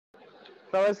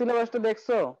সবাই সিলেবাসটা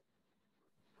দেখছো?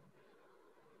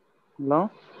 হ্যালো,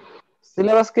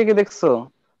 সিলেবাস কে কে দেখছো?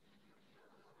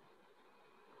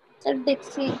 স্যার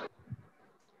দেখছি।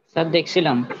 স্যার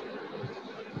দেখছিলাম।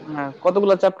 হ্যাঁ,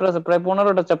 কতগুলো চ্যাপ্টার আছে? প্রায়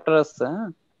 15টা চ্যাপ্টার আছে। হ্যাঁ,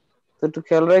 তো একটু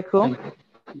খেয়াল রাখো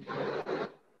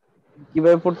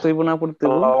কিভাবে পড়তে হইব না পড়তে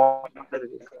হইব।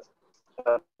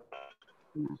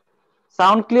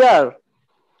 Sound clear?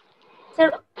 স্যার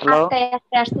হ্যালো, আটকায়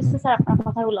আটকায় আসতেছে স্যার আপনার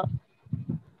কথাগুলো,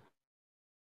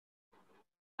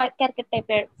 ক্যারকেট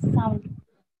টাইপের সাউন্ড।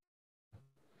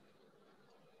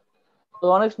 তো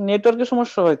অনেক নেটওয়ার্কের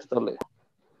সমস্যা হয়তো তাহলে।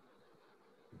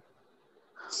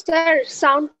 স্যার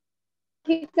সাউন্ড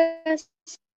ঠিক আছে?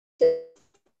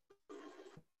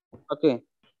 ওকে,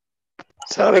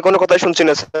 স্যার আমি কোনো কথাই শুনছি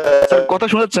না স্যার, কথা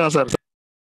শোনা যাচ্ছে না স্যার।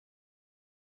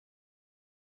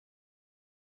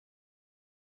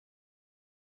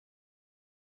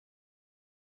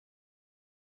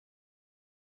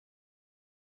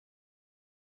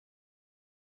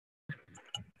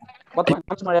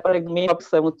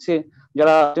 হচ্ছে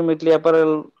যারা আলটিমেটলি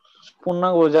অ্যাপারেল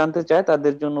পূর্ণাঙ্গ জানতে চায়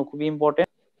তাদের জন্য খুবই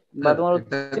ইম্পর্টেন্ট। বা স্যার তোমার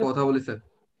একটা হচ্ছে, কথা বলি স্যার।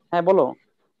 হ্যাঁ বলো।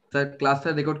 স্যার ক্লাসটা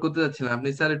রেকর্ড করতে যাচ্ছিলাম, আপনি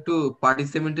স্যার একটু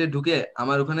পার্টিসিপেন্টে ঢুকে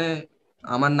আমার ওখানে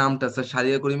আমার নামটা স্যার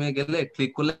সারিয়া করিমে গেলে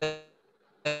ক্লিক করলে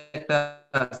একটা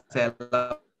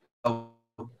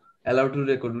অ্যালাউ টু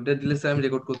রেকর্ড, ওটা দিলে স্যার আমি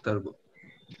রেকর্ড করতে পারবো।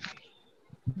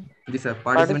 জি স্যার,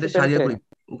 পার্টিসিপেন্টে সারিয়া পার্টিসিপেন্টে করি,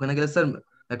 ওখানে গেলে স্যার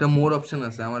একটা মোর অপশন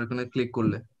আছে, আমার ওখানে ক্লিক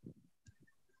করলে।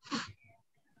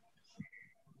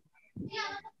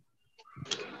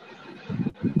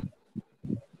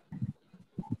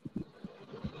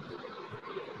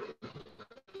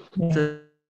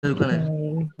 স্যার ওখানে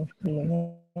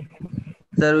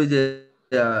স্যার ওই যে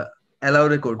অ্যালাউ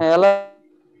রেকর্ড হ্যাঁ allow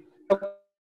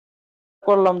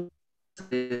করলাম।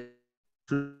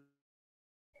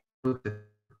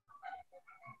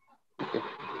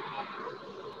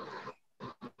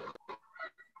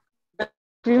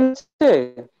 স্ক্রিন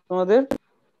তোমাদের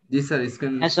জি স্যার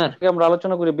স্ক্রিন। হ্যাঁ স্যার। আমরা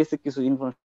আলোচনা করি বেসিক কিছু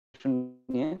ইনফরমেশন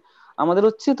নিয়ে। আমাদের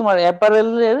হচ্ছে তোমার অ্যাপারেল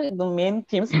এর একদম মেইন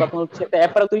থিমস বা তোমার হচ্ছে একটা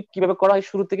অ্যাপারেল তৈরি কিভাবে করা হয়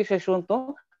শুরু থেকে শেষ পর্যন্ত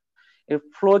এর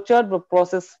ফ্লো চার্ট বা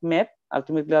প্রসেস ম্যাপ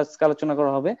আলটিমেটলি আজকে আলোচনা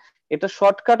করা হবে। এটা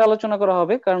শর্টকাট আলোচনা করা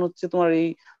হবে কারণ হচ্ছে তোমার এই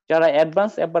যারা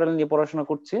অ্যাডভান্স অ্যাপারেল নিয়ে পড়াশোনা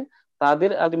করছে তাদের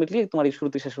আলটিমেটলি তোমার এই শুরু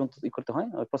থেকে শেষ পর্যন্ত করতে হয়,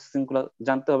 প্রসেসিং গুলো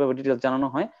জানতে হবে বা ডিটেইলস জানানো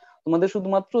হয়। তোমাদের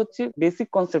শুধুমাত্র হচ্ছে বেসিক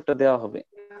কনসেপ্টটা দেওয়া হবে।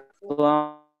 তো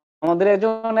আমাদের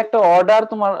একজন একটা অর্ডার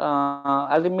তোমার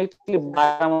আলটিমেটলি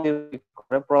আমাদের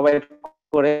প্রোভাইড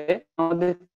করে আমাদের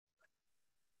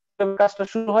কাজটা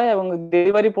শুরু হয় এবং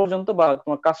ডেলিভারি পর্যন্ত বা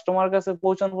তোমার কাস্টমার কাছে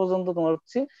পৌঁছানো পর্যন্ত তোমার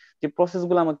হচ্ছে যে প্রসেস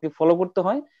গুলো আমাকে ফলো করতে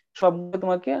হয় সবগুলো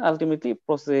তোমাকে আলটিমেটলি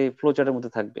ফ্লো চার্টের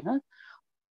মধ্যে থাকবে। হ্যাঁ,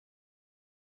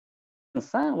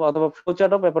 অথবা flow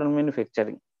chart of paper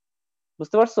manufacturing.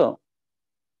 বুঝতে পারছো?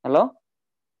 হ্যালো,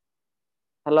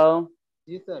 হ্যালো,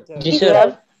 জি স্যার। সিআর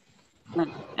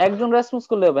একজন রেসপন্স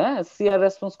করলে হবে। হ্যাঁ, সিআর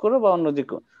রেসপন্স করো বা অন্য যে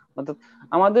কেউ। অর্থাৎ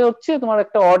আমাদের হচ্ছে তোমার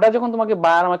একটা অর্ডার যখন তোমাকে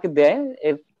বায়ার আমাকে দেয়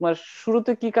এর তোমার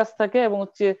শুরুতে কি কাজ থাকে এবং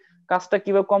হচ্ছে কাজটা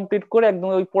কিভাবে কমপ্লিট করে একদম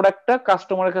ওই প্রোডাক্টটা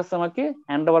কাস্টমারের কাছে আমাকে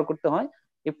হ্যান্ড ওভার করতে হয়।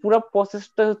 এই পুরো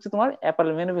প্রসেসটা হচ্ছে তোমার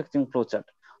অ্যাপারেল ম্যানুফ্যাকচারিং ফ্লো চার্ট।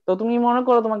 তো তুমি মনে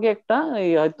করো তোমাকে একটা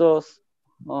এই হয়তো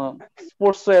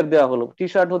স্পোর্টস ওয়্যার দেওয়া হলো, টি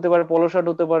শার্ট হতে পারে, পোলো শার্ট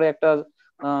হতে পারে, একটা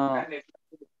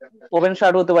ওভেন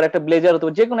শার্ট হতে পারে, একটা ব্লেজার হতে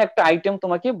পারে, যে কোনো একটা আইটেম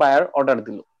তোমাকে বায়ার অর্ডার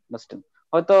দিল।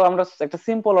 হয়তো আমরা একটা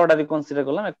সিম্পল অর্ডারই কনসিডার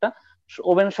করলাম, একটা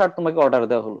ওভেন শার্ট তোমাকে অর্ডার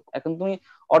দেওয়া হলো। এখন তুমি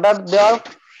অর্ডার দেওয়ার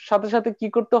সাথে সাথে কি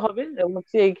করতে হবে এবং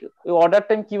হচ্ছে এই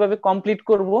অর্ডারটা আমি কিভাবে কমপ্লিট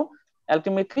করব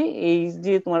আলটিমেটলি এই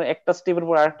যে তোমার একটা স্টেপের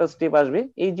পর আরেকটা স্টেপ আসবে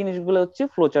এই জিনিসগুলো হচ্ছে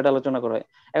ফ্লো চার্ট আলোচনা করা হয়।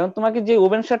 এখন তোমাকে যে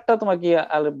ওভেন শার্টটা তোমাকে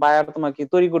বায়ার তোমাকে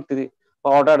তৈরি করতে বা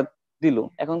অর্ডার দিল,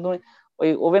 এখন তুমি ওই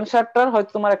ওভেন শার্টটার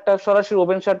হয়তো তোমার একটা সরাসরি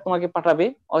ওভেন শার্ট তোমাকে পাঠাবে,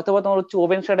 অথবা তোমার হচ্ছে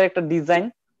ওভেন শার্টের একটা ডিজাইন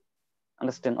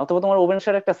আন্ডারস্ট্যান্ড, অথবা তোমার ওভেন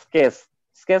শার্টের একটা স্কেচ।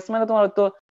 স্কেচ মানে তোমার হয়তো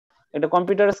এটা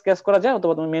কম্পিউটারে স্কেচ করা যায়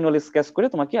অথবা তুমি ম্যানুয়ালি স্কেচ করে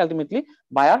তোমাকে আলটিমেটলি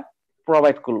বায়ার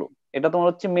প্রোভাইড করলো। এটা তোমার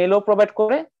হচ্ছে মেলও প্রোভাইড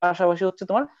করে, পাশাপাশি হচ্ছে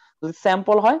তোমার যদি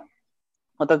স্যাম্পল হয়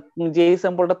অর্থাৎ তুমি যে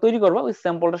স্যাম্পলটা তৈরি করবা ওই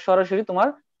স্যাম্পলটা সরাসরি তোমার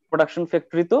প্রোডাকশন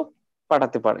ফ্যাক্টরিতেও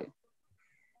পাঠাতে পারে।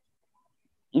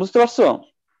 বুঝতে পারছো?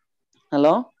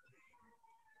 Hello,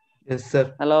 yes sir.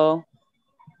 হ্যালো।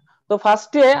 তো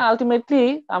ফার্স্টে আলটিমেটলি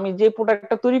আমি যে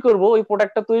প্রোডাক্টটা তৈরি করব ওই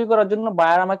প্রোডাক্টটা তৈরি করার জন্য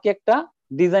বায়ার আমাকে একটা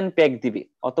ডিজাইন প্যাক দিবে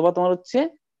অথবা তোমার হচ্ছে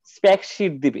স্পেক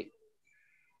শিট দিবে।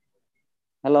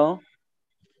 হ্যালো,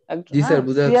 জি হ্যাঁ স্যার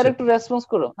বুঝা সিআর যাচ্ছে। একটু রেসপন্স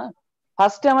করো। হ্যাঁ,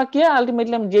 ফার্স্টে আমাকে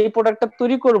আলটিমেটলি আমি যে প্রোডাক্টটা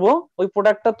তৈরি করব ওই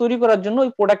প্রোডাক্টটা তৈরি করার জন্য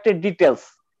ওই প্রোডাক্টের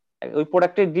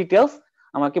ডিটেলস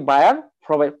আমাকে বায়ার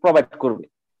প্রোভাইড করবে।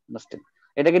 আন্ডারস্ট্যান্ড?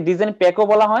 এটাকে ডিজাইন প্যাকও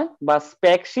বলা হয় বা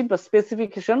স্পেক শিট বা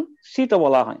স্পেসিফিকেশন শিটও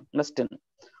বলা হয়। আন্ডারস্ট্যান্ড?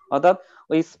 অর্থাৎ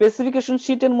ওই স্পেসিফিকেশন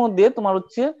শিটের মধ্যে তোমার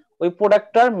হচ্ছে ওই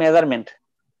প্রোডাক্টটার মেজারমেন্ট,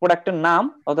 প্রোডাক্টের নাম,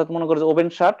 অর্থাৎ মনে করো ওভেন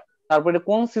শার্ট, তারপরে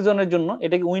কোন সিজনের জন্য,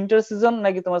 এটা কি উইন্টার সিজন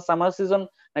নাকি তোমার সামার সিজন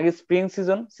নাকি স্প্রিং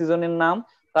সিজন, সিজনের নাম,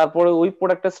 তারপরে ওই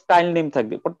প্রোডাক্টের স্টাইল নেম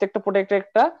থাকবে, প্রত্যেকটা প্রোডাক্টের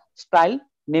একটা স্টাইল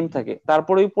নেম থাকে,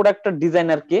 তারপরে ওই প্রোডাক্টটার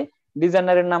ডিজাইনার কে,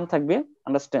 ডিজাইনারের নাম থাকবে,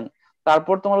 আন্ডারস্ট্যান্ড।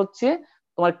 তারপর তোমার হচ্ছে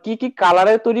তোমার কি কি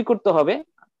কালারে তৈরি করতে হবে,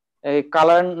 এই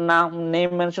কালার নাম নেম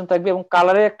মেনশন থাকবে, এবং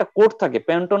কালারের একটা কোড থাকে,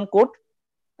 প্যান্টন কোড।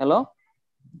 হ্যালো,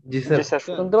 জি জি স্যার। স্যার।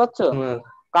 শুনতে পাচ্ছ? হ্যাঁ।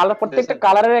 কালার, প্রত্যেকটা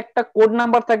কালারের একটা কোড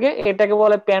নাম্বার থাকে, এটাকে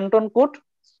বলে প্যান্টন কোড।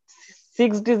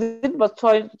 6 ডিজিট বা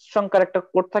 6 সংখ্যার একটা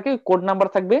কোড থাকে, কোড নাম্বার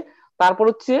থাকবে। তারপর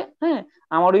হচ্ছে হ্যাঁ,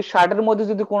 আমার ওই শার্টের মধ্যে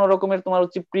যদি কোনো রকমের তোমার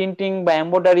হচ্ছে প্রিন্টিং বা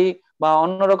এমব্রয়ডারি বা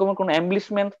অন্য রকমের কোনো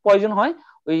এমব্লিশমেন্ট প্রয়োজন হয়,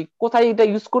 ওই কোথায় এটা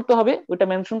ইউজ করতে হবে ওইটা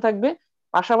মেনশন থাকবে।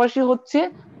 পাশাপাশি হচ্ছে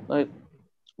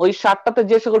ওই শার্টটাতে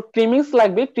যে সকল ট্রিমিংস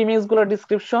লাগবে, ট্রিমিংস গুলোর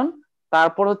ডিসক্রিপশন,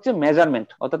 তারপর হচ্ছে মেজারমেন্ট,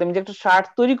 অর্থাৎ আমি যে একটা শার্ট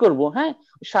তৈরি করব, হ্যাঁ,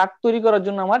 শার্ট তৈরি করার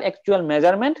জন্য আমার অ্যাকচুয়াল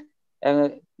মেজারমেন্ট,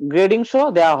 গ্রেডিং সহ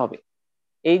দেওয়া হবে।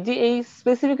 এই যে এই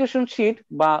স্পেসিফিকেশন শিট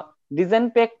বা ডিজাইন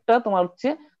প্যাকটা তোমার হচ্ছে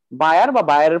বায়ার বা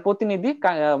বায়ারের প্রতিনিধি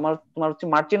তোমার হচ্ছে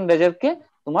মার্চেন্ডাইজারকে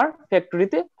তোমার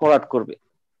ফ্যাক্টরিতে ফরওয়ার্ড করবে।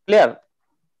 ক্লিয়ার?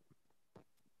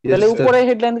 তাহলে উপরে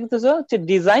হেডলাইন দিতেছে হচ্ছে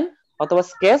ডিজাইন অথবা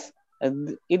sketch,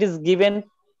 it is given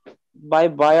by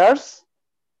buyers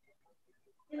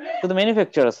to the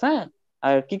manufacturers. হ্যাঁ,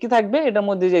 আর কি কি থাকবে এটার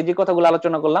মধ্যে, যে যে কথাগুলো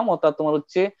আলোচনা করলাম, অর্থাৎ তোমার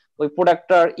হচ্ছে ওই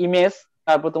প্রোডাক্টটার ইমেজ,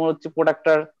 তারপর তোমার হচ্ছে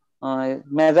প্রোডাক্টটার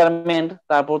মেজারমেন্ট,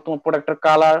 তারপর তোমার প্রোডাক্টটার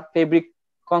কালার, ফেব্রিক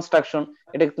কনস্ট্রাকশন,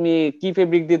 এটা তুমি কি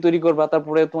ফেব্রিক দিয়ে তৈরি করবা,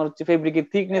 তারপরে তোমার হচ্ছে ফেব্রিকের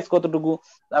থিকনেস কতটুকু,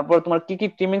 তারপর তোমার কি কি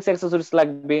ট্রিমিংস অ্যাক্সেসরিজ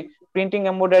লাগবে, প্রিন্টিং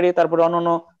এমব্রয়ডারি, তারপরে অন্যান্য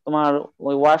তোমার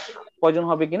ওই ওয়াশ প্রয়োজন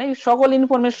হবে কিনা, এই সকল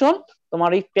ইনফরমেশন তোমার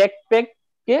এই প্যাক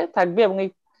কে থাকবে। এবং এই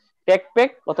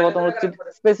প্যাক অথবা তোমার হচ্ছে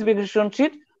স্পেসিফিকেশন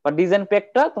শিট বা ডিজাইন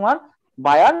প্যাকটা তোমার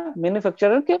বায়ার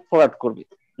ম্যানুফ্যাকচারারকে ফরওয়ার্ড করবে।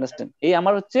 আন্ডারস্ট্যান্ড? এই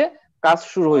আমার হচ্ছে কাজ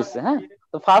শুরু হয়েছে। হ্যাঁ,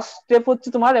 তো ফার্স্ট স্টেপ হচ্ছে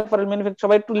তোমার অ্যাপারেল ম্যানুফ্যাকচার,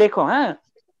 সবাই একটু লেখো, হ্যাঁ,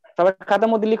 সবাই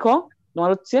খাতার মধ্যে লিখো।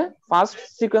 তোমার হচ্ছে ফার্স্ট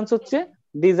সিকোয়েন্স হচ্ছে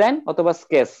ডিজাইন অথবা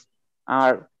স্কেচ,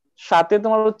 আর সাথে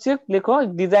তোমার হচ্ছে লেখো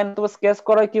ডিজাইন অথবা স্কেচ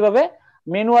করা কিভাবে,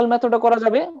 ম্যানুয়াল মেথডে করা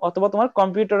যাবে অথবা তোমার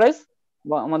কম্পিউটারাইজ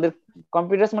বা আমাদের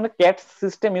কম্পিউটারাইজ মানে ক্যাট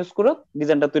সিস্টেম ইউজ করে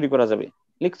ডিজাইনটা তৈরি করা যাবে।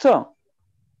 লিখছো?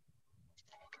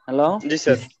 হ্যালো, জি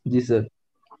স্যার। জি স্যার।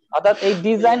 অর্থাৎ এই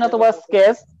ডিজাইন অথবা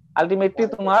স্কেচ আলটিমেটলি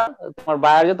তোমার তোমার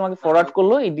বায়ার যে তোমাকে ফরওয়ার্ড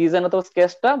করলো, এই ডিজাইন অথবা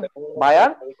স্কেচটা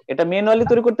বায়ার এটা ম্যানুয়ালি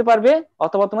তৈরি করতে পারবে,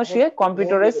 অথবা তোমার সে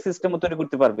কম্পিউটারাইজ সিস্টেমও তৈরি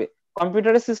করতে পারবে।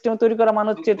 কম্পিউটারাইজ সিস্টেম তৈরি করা মানে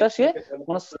হচ্ছে এটা সে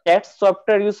কোন ক্যাট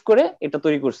সফটওয়্যার ইউজ করে এটা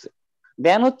তৈরি করছে।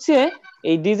 দেন হচ্ছে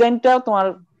এই ডিজাইনটা তোমার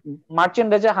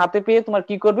মার্চেন্ডাইজার হাতে পেয়ে তোমার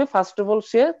কি করবে, ফার্স্ট অফ অল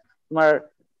সে তোমার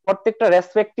প্রত্যেকটা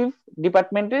রেসপেক্টিভ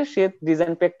ডিপার্টমেন্টে সে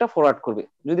ডিজাইন প্যাকটা ফরওয়ার্ড করবে।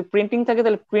 যদি প্রিন্টিং থাকে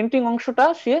তাহলে প্রিন্টিং অংশটা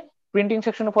সে প্রিন্টিং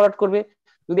সেকশনে ফরওয়ার্ড করবে,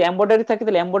 যদি এমব্রয়ডারি থাকে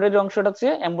তাহলে এমব্রয়ডারি অংশটা হচ্ছে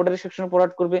এমব্রয়ডারি সেকশনে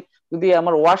ফরওয়ার্ড করবে, যদি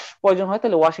আমার ওয়াশ প্রয়োজন হয়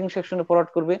তাহলে ওয়াশিং সেকশনে ফরওয়ার্ড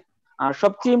করবে। আর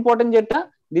সবচেয়ে ইম্পর্টেন্ট যেটা,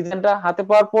 ডিজাইনটা হাতে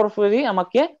পাওয়ার পরই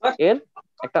আমাকে এর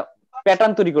একটা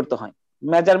প্যাটার্ন তৈরি করতে হয়।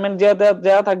 মেজারমেন্ট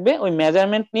দেওয়া থাকবে, ওই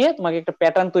মেজারমেন্ট নিয়ে তোমাকে একটা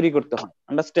প্যাটার্ন তৈরি করতে হয়।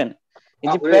 আন্ডারস্ট্যান্ড? এই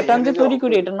যে প্যাটার্ন যে তৈরি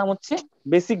করি এটার নাম হচ্ছে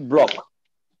বেসিক ব্লক।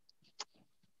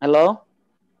 হ্যালো,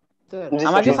 জি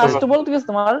আমাকে স্যার, শুনতে ফার্স্ট অফ পাচ্ছি। অল ঠিক আছে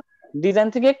তোমার ডিজাইন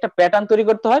থেকে একটা প্যাটার্ন তৈরি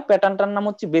করতে হয়, প্যাটার্নটার নাম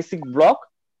হচ্ছে বেসিক ব্লক।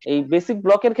 এই বেসিক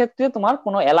ব্লকের ক্ষেত্রে তোমার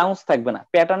কোনো অ্যালাউন্স থাকবে না,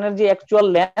 প্যাটার্নের যে অ্যাকচুয়াল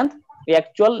লেন্থ এই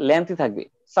অ্যাকচুয়াল লেন্থই থাকবে।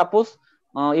 Suppose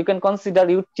you can consider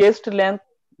your chest length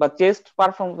বা chest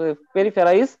perform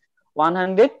পেরিফেরা is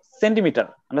 100 centimetre.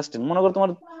 Understand? মনে করো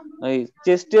তোমার এই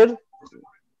চেস্টের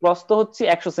প্রস্থ হচ্ছে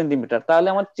 100 সেন্টিমিটার, তাহলে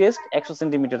আমার চেস্ট 100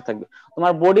 সেন্টিমিটার থাকবে।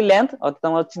 তোমার বডি লেন্থ অর্থাৎ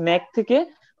আমার হচ্ছে নেক থেকে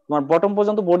তোমার বটম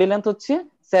পর্যন্ত বডি লেন্থ হচ্ছে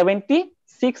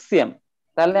 76 সিএম,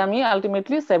 তাহলে আমি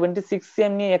আলটিমেটলি 76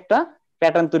 সিএম নিয়ে একটা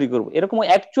প্যাটার্ন তৈরি করব। এরকম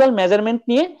অ্যাকচুয়াল মেজারমেন্ট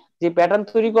নিয়ে যে প্যাটার্ন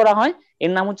তৈরি করা হয়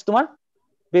এর নাম হচ্ছে তোমার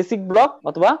বেসিক ব্লক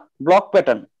অথবা ব্লক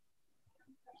প্যাটার্ন।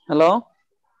 হ্যালো,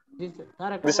 জি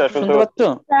স্যার, শুনতে শুনতে পাচ্ছি।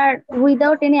 পাচ্ছ? স্যার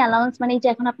উইদাউট এনি অ্যালাউন্স মানে এই যে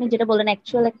এখন আপনি যেটা বললেন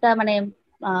অ্যাকচুয়াল একটা মানে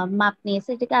মাপ নিয়েছে,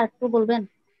 এটাকে আরেকটু বলবেন?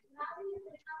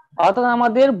 অর্থাৎ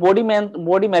আমাদের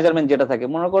বডি মেজারমেন্ট যেটা থাকে,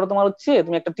 মনে করো তোমার হচ্ছে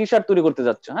তুমি একটা টি শার্ট তৈরি করতে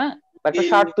যাচ্ছ, হ্যাঁ, বা একটা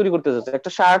শার্ট তৈরি করতে যাচ্ছ,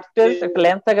 একটা শার্টের একটা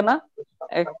লেন্থ থাকে না,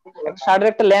 একটা শার্টের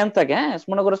একটা লেন্থ থাকে, হ্যাঁ,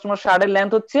 মনে করো তোমার শার্টের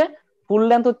লেন্থ হচ্ছে ফুল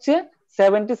লেন্থ হচ্ছে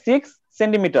 76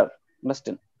 সেন্টিমিটার।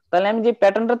 আন্ডারস্ট্যান্ড? তাহলে আমি যে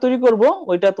প্যাটার্নটা তৈরি করব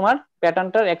ওইটা তোমার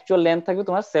প্যাটার্নটার অ্যাকচুয়াল লেন্থ থাকবে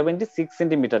তোমার 76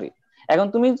 সেন্টিমিটারই। এখন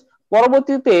তুমি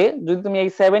পরবর্তীতে যদি তুমি এই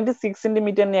 76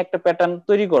 সেন্টিমিটার নিয়ে একটা প্যাটার্ন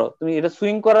তৈরি করো, তুমি এটা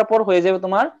সুইং করার পর হয়ে যাবে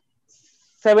তোমার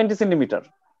 70 সেন্টিমিটার।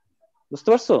 বুঝতে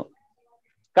পারছো?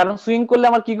 কারণ সুইং করলে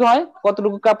আমার কি হয়,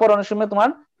 কতটুকু কাপড় অনেক সময় তোমার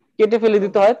কেটে ফেলে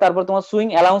দিতে হয়, তারপর তোমার সুইং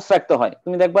অ্যালাউন্স রাখতে হয়।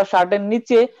 তুমি দেখবা শার্টের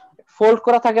নিচে ফোল্ড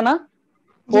করা থাকে না,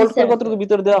 জি ফোল্ড করে স্যার। কতটুকু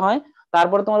ভিতরে দেওয়া হয়,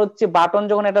 তারপরে তোমার হচ্ছে বাটন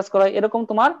যখন অ্যাটাচ করা হয় এরকম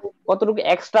তোমার কতটুকু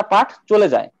এক্সট্রা পার্ট চলে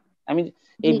যায়। আমি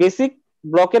এই জি বেসিক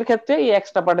ব্লকের ক্ষেত্রে এই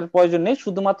এক্সট্রা পার্টের প্রয়োজন নেই,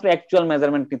 শুধুমাত্র অ্যাকচুয়াল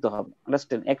মেজারমেন্ট নিতে হবে।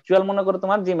 আন্ডারস্ট্যান্ড? অ্যাকচুয়াল মনে করো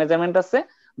তোমার যে মেজারমেন্ট আছে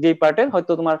যেই পার্টের,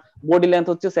 হয়তো তোমার বডি লেন্থ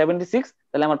হচ্ছে 76,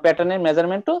 তাহলে আমার প্যাটার্নের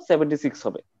মেজারমেন্টও 76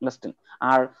 হবে। আন্ডারস্ট্যান্ড?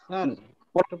 আর স্যার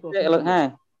একটা প্রশ্ন ছিল, হ্যাঁ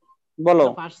বলো।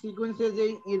 ফার্স্ট সিকোয়েন্সে যে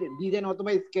ডিজাইন অথবা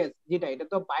স্কেচ যেটা, এটা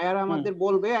তো বায়ার আমাদের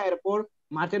বলবে, এরপর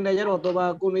মার্চেন্ডাইজার অথবা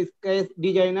কোন স্কেচ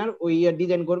ডিজাইনার ওই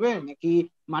ডিজাইন করবে, নাকি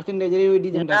মার্চেন্ডাইজারের ওই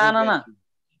ডিজাইনটা না না করবে? না,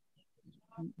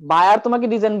 বায়ার তোমাকে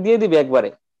ডিজাইন দিয়ে দিবে একবারে।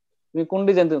 তুমি কোন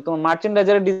ডিজাইন, তোমার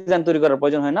মার্চেন্ডাইজারের ডিজাইন তৈরি করার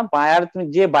প্রয়োজন হয় না। বায়ার, তুমি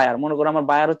যে বায়ার, মনে করো আমার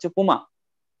বায়ার হচ্ছে পুমা,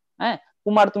 হ্যাঁ,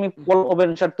 পুমার তুমি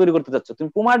ওভেন শার্ট তৈরি করতে যাচ্ছ, তুমি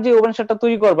পুমার যে ওভেন শার্টটা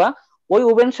তৈরি করবা, ওই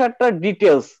ওভেন শার্টটার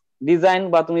ডিটেলস ডিজাইন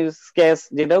বা তুমি স্কেচ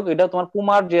যেটাও, এটা তোমার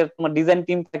পুমার যে তোমার ডিজাইন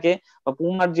টিম থাকে বা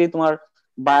পুমার যে তোমার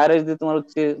বায়ারের যে তোমার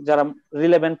হচ্ছে যারা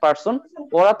রিলেভেন্ট পারসন,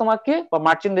 ওরা তোমাকে বা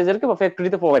মার্চেন্ডাইজারকে বা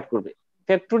ফ্যাক্টরিতে প্রোভাইড করবে।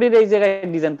 ফ্যাক্টরির এই জায়গায়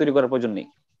ডিজাইন তৈরি করার প্রয়োজন নেই।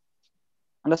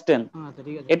 আন্ডারস্ট্যান্ড? আচ্ছা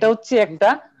ঠিক আছে। এটা হচ্ছে একটা।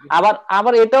 আবার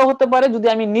আবার এটাও হতে পারে যদি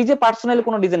আমি নিজে পার্সোনালি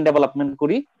কোনো ডিজাইন ডেভেলপমেন্ট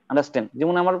করি। আন্ডারস্ট্যান্ড?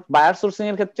 যেমন আমার বায়ার সোর্সিং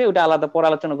এর ক্ষেত্রে ওটা আলাদা পরে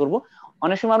আলোচনা করব।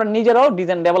 অনেক সময় আমরা নিজেরাও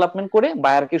ডিজাইন ডেভেলপমেন্ট করে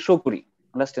বায়ারকে শো করি।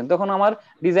 আন্ডারস্ট্যান্ড? তখন আমার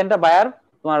ডিজাইনটা বায়ার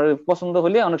তোমার পছন্দ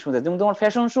হলে অনেক সময়, যেমন তোমার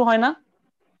ফ্যাশন শো হয় না,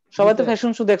 সবাই তো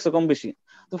ফ্যাশন শো দেখছো কম বেশি।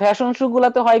 তো ফ্যাশন শো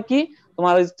গুলাতে হয় কি,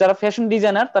 তোমার যারা ফ্যাশন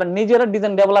ডিজাইনার তারা নিজেরা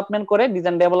ডিজাইন ডেভেলপমেন্ট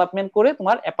করে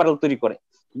তোমার অ্যাপারেল তৈরি করে,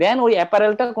 দেন ওই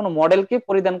অ্যাপারেলটা কোনো মডেলকে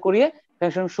পরিধান করিয়ে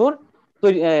ফ্যাশন শোর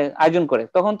আয়োজন করে।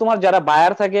 তখন তোমার যারা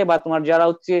বায়ার থাকে বা তোমার যারা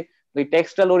হচ্ছে ওই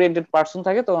টেক্সটাইল ওরিয়েন্টেড পার্সন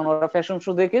থাকে, তখন ওরা ফ্যাশন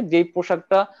শো দেখে যেই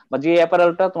পোশাকটা বা যে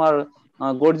অ্যাপারেলটা তোমার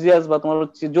গর্জিয়াস বা তোমার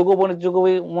হচ্ছে যোগ্য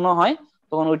মনে হয়,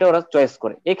 তখন ওইটা ওরা চয়েস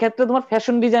করে। এই ক্ষেত্রে তোমার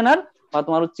ফ্যাশন ডিজাইনার বা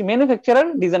তোমার হচ্ছে ম্যানুফ্যাকচারার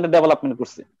ডিজাইনটা ডেভেলপমেন্ট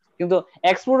করছে। কিন্তু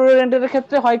এক্সপোর্ট ওরিয়েন্টেড এর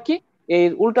ক্ষেত্রে হয় কি, এই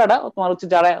উল্টাটা, তোমার হচ্ছে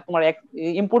যারা তোমার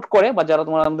ইম্পোর্ট করে বা যারা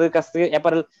তোমার আমাদের কাছ থেকে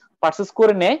অ্যাপারেল পারচেজ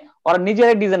করে নেয়, ওরা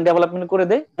নিজেরাই ডিজাইন ডেভেলপমেন্ট করে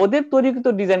দেয়, ওদের তৈরিকৃত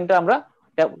ডিজাইনটা আমরা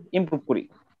ইমপ্রুভ করি।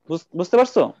 বুঝতে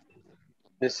পারছো?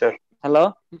 জি স্যার। হ্যালো?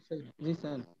 জি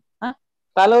স্যার। হ্যাঁ,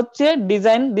 তাহলে হচ্ছে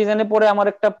ডিজাইনের পরে আমার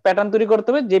একটা প্যাটার্ন তৈরি করতে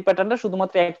হবে, যে প্যাটার্নটা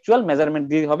শুধুমাত্র অ্যাকচুয়াল মেজারমেন্ট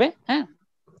দিয়ে হবে। হ্যাঁ,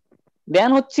 দেন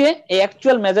হচ্ছে এই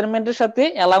অ্যাকচুয়াল মেজারমেন্টের সাথে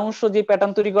অ্যালাউন্স সহ যে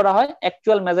প্যাটার্ন তৈরি করা হয়,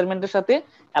 অ্যাকচুয়াল মেজারমেন্টের সাথে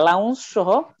অ্যালাউন্স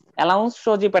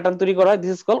সহ যে প্যাটার্ন তৈরি করা হয়,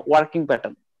 this is called working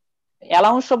pattern.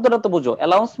 Allowance শব্দটা তো বুঝো,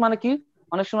 অ্যালাউন্স মানে কি?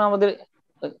 অনেক সময় আমাদের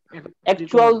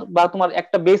অ্যাকচুয়াল বা তোমার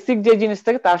একটা বেসিক যে জিনিস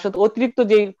থাকে তার সাথে অতিরিক্ত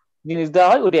যে জিনিস দেওয়া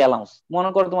হয় ওইটা অ্যালাউন্স। মনে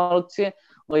করো তোমার হচ্ছে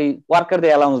ওই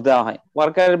ওয়ার্কারদের অ্যালাউন্স দেওয়া হয়,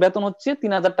 ওয়ার্কারের বেতন হচ্ছে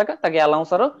 3000 টাকা, তাকে অ্যালাউন্স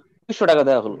আরো 200 টাকা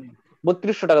দেওয়া হলো,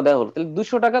 3200 টাকা দেওয়া হলো, তাহলে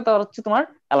 200 টাকা তার হচ্ছে তোমার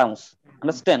অ্যালাউন্স।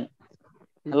 আন্ডারস্ট্যান্ড?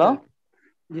 হ্যালো?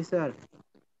 জি স্যার।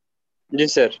 জি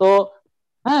স্যার। তো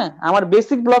হ্যাঁ, আমার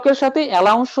বেসিক ব্লকের সাথে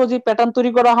অ্যালাউন্স সহ যে প্যাটার্ন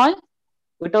তৈরি করা হয়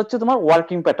ওইটা হচ্ছে তোমার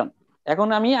ওয়ার্কিং প্যাটার্ন। এখন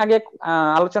আমি আগে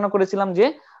আলোচনা করেছিলাম যে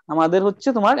আমাদের হচ্ছে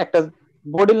তোমার একটা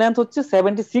বডি লেন্থ হচ্ছে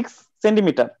 76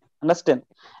 সেন্টিমিটার। আন্ডারস্ট্যান্ড?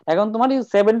 এখন তোমার এই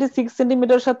 76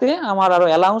 সেন্টিমিটার সাথে আমার আরো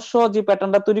অ্যালাউন্স সহ যে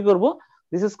প্যাটার্নটা তৈরি করব,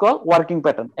 this is call working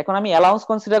pattern. এখন আমি অ্যালাউন্স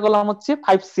কনসিডার করলাম হচ্ছে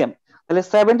 5 cm, তাহলে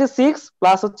 76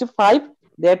 প্লাস হচ্ছে 5,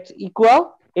 দ্যাট ইকুয়াল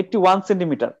 81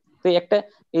 সেন্টিমিটার। তো একটা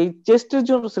এই চেস্টের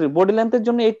জন্য, সরি বডি লেন্থের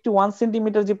জন্য 81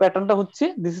 সেন্টিমিটার যে প্যাটার্নটা হচ্ছে,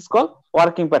 this is call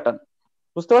working pattern.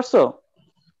 বুঝতে পারছো?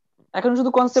 এখন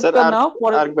শুধু কনসেপ্টটা নাও,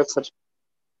 পরে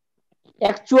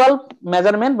অ্যাকচুয়াল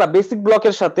মেজারমেন্ট বা বেসিক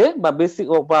ব্লকের সাথে বা বেসিক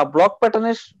বা ব্লক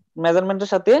প্যাটার্নের মেজারমেন্টের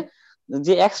সাথে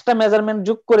যে এক্সট্রা মেজারমেন্ট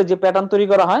যোগ করে যে প্যাটার্ন তৈরি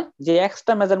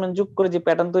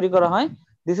করা হয়,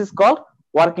 this is called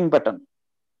working pattern.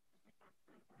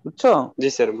 বুঝছো? জি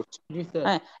স্যার।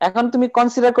 হ্যাঁ, এখন তুমি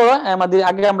কনসিডার করো, আমাদের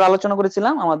আগে আমরা আলোচনা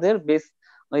করেছিলাম আমাদের বেস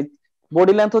ওই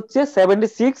বডি লেন্থ হচ্ছে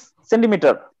 76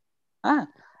 সেন্টিমিটার। হ্যাঁ,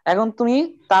 এখন তুমি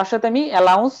তার সাথে আমি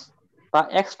অ্যালাউন্স বা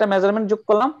এক্সট্রা মেজারমেন্ট যোগ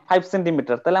করলাম 5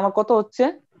 সেন্টিমিটার, তাহলে আমার কত হচ্ছে?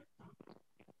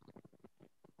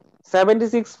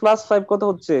 76 প্লাস 5 কত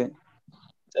হচ্ছে?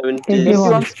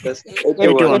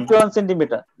 81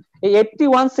 সেন্টিমিটার। এই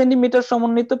 81 সেন্টিমিটার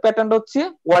সমন্বিত প্যাটার্নটা হচ্ছে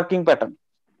ওয়ার্কিং প্যাটার্ন।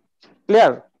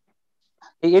 ক্লিয়ার?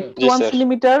 এই 81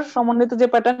 সেন্টিমিটার সমন্বিত যে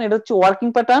প্যাটার্ন, এটা হচ্ছে ওয়ার্কিং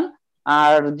প্যাটার্ন।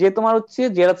 আর যে তোমার হচ্ছে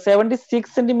যেটা 76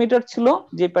 সেন্টিমিটার ছিল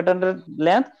যে প্যাটার্নের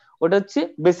লেন্থ, ওটা হচ্ছে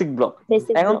বেসিক ব্লক।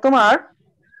 এখন তোমার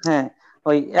হ্যাঁ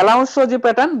ওই অ্যালাউন্স যে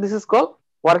pattern, this is call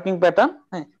working pattern.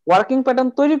 হ্যাঁ, ওয়ার্কিং প্যাটার্ন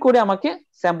তৈরি করে আমাকে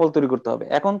স্যাম্পল তৈরি করতে হবে।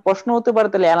 এখন প্রশ্ন হতে পারে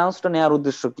তাহলে অ্যালাউন্সটা নেওয়ার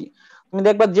উদ্দেশ্য কি? তুমি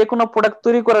দেখবা যে কোনো প্রোডাক্ট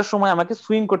তৈরি করার সময় আমাকে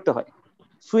সুইং করতে হয়,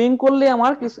 সুইং করলে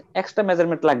আমার কিছু এক্সট্রা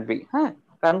মেজারমেন্ট লাগবেই। হ্যাঁ,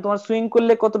 কারণ তোমার সুইং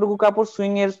করলে কতটুকু কাপড়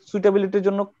সুইং এর সুইটেবিলিটির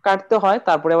জন্য কাটতে হয়,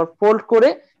 তারপরে আবার ফোল্ড করে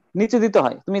নিচে দিতে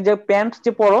হয়। তুমি যে প্যান্ট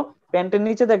যে পরো, প্যান্টের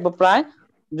নিচে দেখবো প্রায়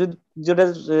যেটা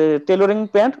টেলরিং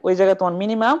প্যান্ট, ওই জায়গায় তোমার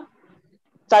মিনিমাম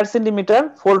 4 সেন্টিমিটার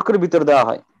ফোল্ড করে ভিতরে দেওয়া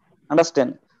হয়।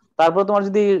 আন্ডারস্ট্যান্ড? তারপর তোমার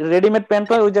যদি রেডিমেড প্যান্ট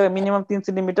হয়, ওই জায়গায় মিনিমাম 3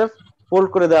 সেন্টিমিটার ফোল্ড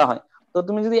করে দেওয়া হয়। তো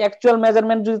তুমি যদি অ্যাকচুয়াল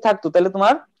মেজারমেন্ট যদি থাকতো, তাহলে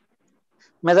তোমার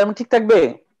মেজারমেন্ট ঠিক থাকবে?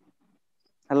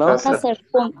 হ্যালো, হ্যাঁ হ্যাঁ স্যার।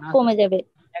 স্যার কমে যাবে।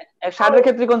 শার্টের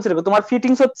ক্ষেত্রে কনসিডার করো, তোমার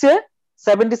ফিটিংস হচ্ছে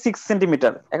 76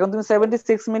 সেন্টিমিটার। এখন তুমি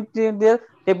 76 সেন্টিমিটার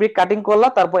ফেব্রিক কাটিং করলা,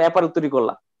 তারপর অ্যাপারেল তৈরি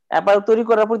করলা। অ্যাপারেল তৈরি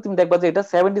করার পর তুমি দেখবা যে এটা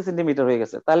 70 সেন্টিমিটার হয়ে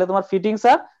গেছে, তাহলে তোমার ফিটিংস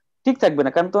আর ঠিক থাকবে না,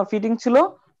 কারণ তোমার ফিটিং ছিল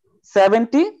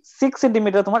 76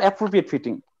 সেন্টিমিটার, তোমার অ্যাপ্রোপ্রিয়েট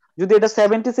ফিটিং। যদি এটা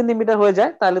 70 সেন্টিমিটার হয়ে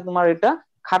যায় তাহলে তোমার এটা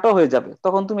খাটো হয়ে যাবে,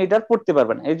 তখন তুমি এটা পড়তে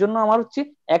পারবে না। এই জন্য আমার হচ্ছে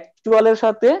অ্যাকচুয়ালের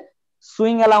সাথে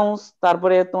সুইং অ্যালাউন্স,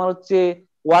 তারপরে তোমার হচ্ছে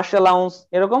ওয়াশ অ্যালাউন্স,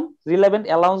 এরকম রিলেভেন্ট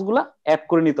অ্যালাউন্স গুলা অ্যাড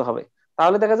করে নিতে হবে।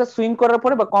 তাহলে দেখা যায় সুইং করার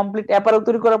পরে বা কমপ্লিট অ্যাপারেল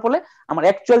তৈরি করার পরে আমার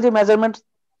অ্যাকচুয়াল যে মেজারমেন্ট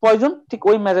প্রয়োজন ঠিক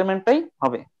ওই মেজারমেন্টটাই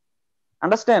হবে।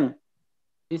 আন্ডারস্ট্যান্ড?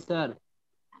 জি স্যার।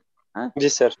 হ্যাঁ, জি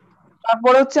স্যার।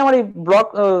 তারপরে হচ্ছে আমার এই block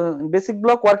basic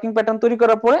block working pattern তৈরি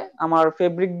করার পরে আমার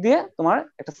ফেব্রিক দিয়ে তোমার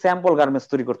একটা স্যাম্পল গার্মেন্টস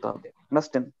তৈরি করতে হবে।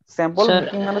 আন্ডারস্ট্যান্ড? স্যাম্পল স্যার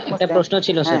মেকিং মানে তোমার একটা প্রশ্ন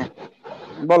ছিল স্যার। হ্যাঁ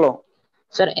বলো।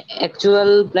 স্যার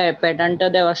অ্যাকচুয়াল প্যাটার্নটা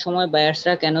দেওয়ার সময়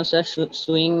বায়ার্সরা কেন স্যার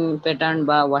সুইং প্যাটার্ন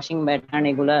বা ওয়াশিং প্যাটার্ন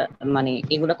এগুলা মানে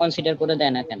এগুলা কনসিডার করে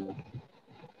দেয় না কেন?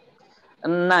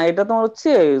 না, এটা তোমার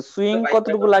হচ্ছে সুইং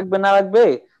কতটুকু লাগবে না লাগবে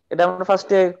এটা আমরা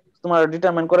ফার্স্টে তোমার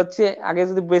ডিটারমাইন করাচ্ছি। আগে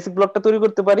যদি বেসিক ব্লকটা তৈরি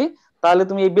করতে পারি তাহলে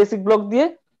তুমি এই বেসিক ব্লক দিয়ে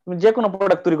তুমি যে কোনো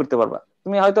প্রোডাক্ট তৈরি করতে পারবা।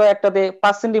 তুমি হয়তো একটাতে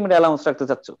 5 সেন্টিমিটার অ্যালাউন্স রাখতে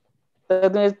চাচ্ছ, তাহলে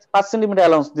তুমি 5 সেন্টিমিটার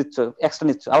অ্যালাউন্স দিচ্ছ, এক্সট্রা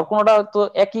নিচ্ছ। আর কোনোটা তো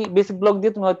একই বেসিক ব্লক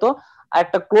দিয়ে তুমি হয়তো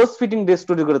একটা ক্লোজ ফিটিং ড্রেস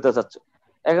তৈরি করতে চাচ্ছ।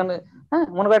 এখানে হ্যাঁ,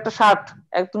 মনে করো একটা শার্ট,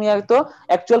 তুমি হয়তো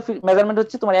অ্যাকচুয়াল মেজারমেন্ট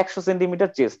হচ্ছে তোমার 100 সেন্টিমিটার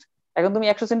চেস্ট। এখন তুমি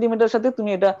 100 সেন্টিমিটার সাথে তুমি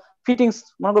এটা ফিটিংস,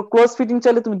 মনে করো ক্লোজ ফিটিং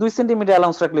চাইলে তুমি 2 সেন্টিমিটার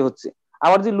অ্যালাউন্স রাখলে হচ্ছে।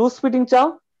 আবার যদি লুজ ফিটিং চাও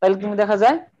তাহলে তুমি দেখা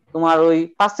যায় তোমার ওই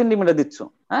 5 সেন্টিমিটার দিচ্ছ।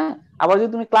 হ্যাঁ, আবার যদি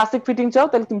তুমি ক্লাসিক ফিটিং চাও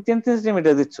তাহলে তুমি 10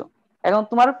 সেন্টিমিটার দিচ্ছ। এখন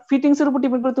তোমার ফিটিংস এর উপর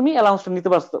ডিপেন্ড করে তুমি অ্যালাউন্সটা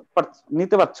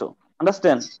নিতে পারছো।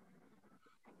 আন্ডারস্ট্যান্ড?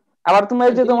 আবার তুমি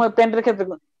এই যে তোমার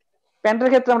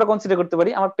প্যান্টের ক্ষেত্রে আমরা কনসিডার করতে পারি,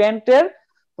 আমার প্যান্টের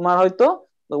তোমার হয়তো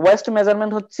ওয়েস্ট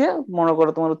মেজারমেন্ট হচ্ছে মনে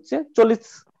করো তোমার হচ্ছে 40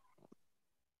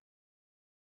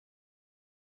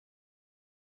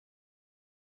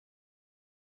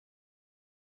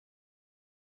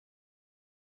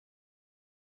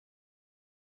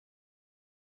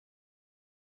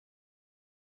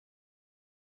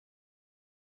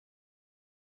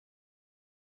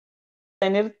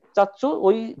 ডিজাইনের চাচ্ছ,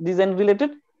 ওই ডিজাইন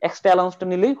রিলেটেড এক্সট্রা অ্যালাউন্সটা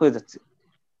নিলেই হয়ে যাচ্ছে।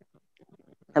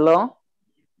 হ্যালো,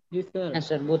 জি স্যার। হ্যাঁ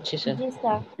স্যার বুঝছি স্যার। জি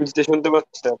স্যার। জি শুনতে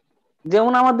পাচ্ছি স্যার।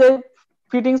 যেমন আমাদের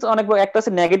ফিটিংস অনেক, একটা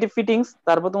আছে নেগেটিভ ফিটিংস,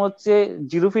 তারপর তোমার হচ্ছে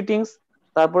জিরো ফিটিংস,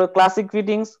 তারপরে classic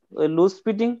fittings, loose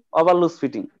fitting, over loose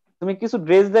fitting. তুমি কিছু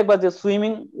ড্রেস দেখবা যে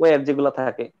সুইমিং ওয়্যার যেগুলো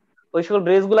থাকে, ওই সকল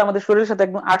ড্রেস গুলো আমাদের শরীরের সাথে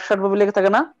একদম আটশাট ভাবে লেগে থাকে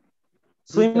না,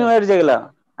 সুইমিং ওয়্যার যেগুলা।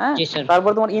 হ্যাঁ, জি স্যার।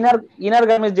 তারপর তোমার ইনার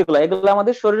গার্মেন্টস যেগুলো, এগুলো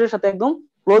আমাদের শরীরের সাথে একদম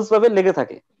ক্লোজ ভাবে লেগে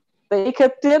থাকে। তো এই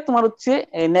ক্ষেত্রে তোমার হচ্ছে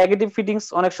নেগেটিভ ফিটিংস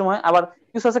অনেক সময়, আবার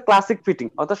কিছু আছে ক্লাসিক ফিটিং,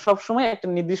 অর্থাৎ সবসময় একটা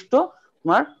নির্দিষ্ট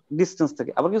তোমার ডিস্টেন্স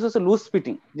থাকে। আবার কিছু আছে লুজ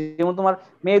ফিটিং, যেমন তোমার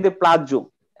মেয়েদের প্লাজো,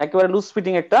 একেবারে লুজ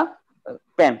ফিটিং একটা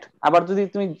প্যান্ট। আবার যদি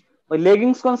তুমি ওই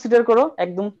লেগিংস কনসিডার করো,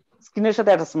 একদম স্কিনের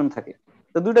সাথে অ্যাটাচমেন্ট থাকে।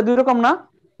 তো দুইটা দুই রকম না,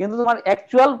 কিন্তু তোমার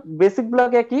অ্যাকচুয়াল বেসিক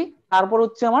ব্লক একই। তারপর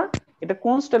হচ্ছে আমার এটা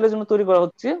কোন স্টাইলের জন্য তৈরি করা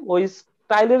হচ্ছে, ওই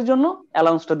স্টাইলের জন্য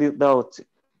অ্যালাউন্সটা দেওয়া হচ্ছে।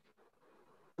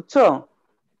 বুঝছো?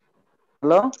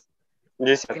 হ্যালো,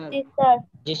 জি স্যার। জি স্যার।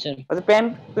 জি স্যার। আচ্ছা প্যান্ট,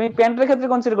 তুমি প্যান্টের ক্ষেত্রে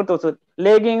কনসিডার করতে পারছো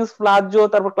লেগিংস, প্লাজো,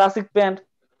 তারপর ক্লাসিক প্যান্ট,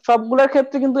 সবগুলোর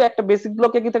ক্ষেত্রে কিন্তু একটা বেসিক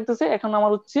ব্লক একই থাকতেছে। এখন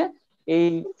আমার হচ্ছে এই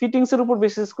ফিটিংস এর উপর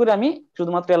বেসিস করে আমি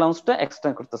শুধুমাত্র অ্যালাউন্সটা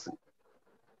এক্সট্রা করতেছি।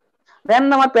 দেন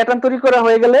আমার প্যাটার্ন তৈরি করা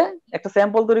হয়ে গেলে একটা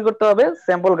স্যাম্পল তৈরি করতে হবে,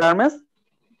 sample garments.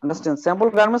 Understand? Sample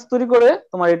garments তৈরি করে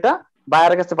তোমার এটা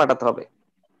বায়ারের কাছে পাঠাতে হবে।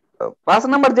 5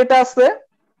 নাম্বার যেটা আছে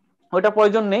ওইটা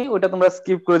প্রয়োজন নেই, ওইটা তোমরা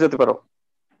স্কিপ করে যেতে পারো।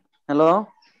 হ্যালো,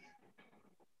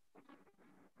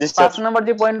 জি স্যার। 5 নাম্বার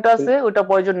যে পয়েন্টটা আছে ওটা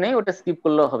প্রয়োজন নেই, ওটা স্কিপ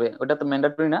করলেও হবে, ওটা তো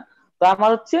ম্যান্ডেটরি না। তো আমার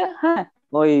হচ্ছে হ্যাঁ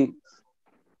ওই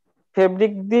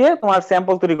ফেব্রিক দিয়ে তোমার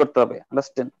স্যাম্পল তৈরি করতে হবে।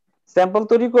 আন্ডারস্ট্যান্ড? স্যাম্পল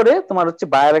তৈরি করে তোমার হচ্ছে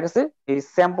বায়ারের কাছে এই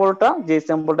স্যাম্পলটা, যে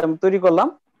স্যাম্পলটা আমি তৈরি করলাম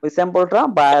ওই স্যাম্পলটা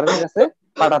বায়ারের কাছে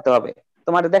পাঠাতে হবে।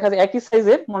 তোমার দেখা যায় একই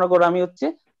সাইজের, মনে করো আমি হচ্ছে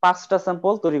 5টা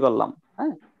স্যাম্পল তৈরি করলাম।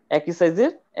 হ্যাঁ, একই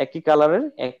সাইজের, একই কালারের,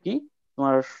 একই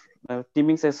তোমার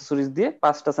টিমিংস অ্যাক্সেসরিজ দিয়ে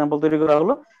 5টা স্যাম্পল তৈরি করা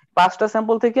হলো। 5টা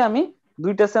স্যাম্পল থেকে আমি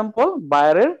 2টা স্যাম্পল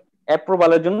বায়ারের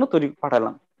অ্যাপ্রুভালের জন্য তৈরি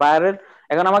পাঠালাম। বায়ারের,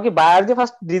 এখন আমাকে বায়ার যে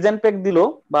ফার্স্ট ডিজাইন প্যাক দিলো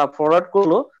বা ফরওয়ার্ড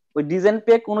করলো, ওই ডিজাইন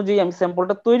প্যাক অনুযায়ী আমি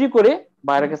স্যাম্পলটা তৈরি করে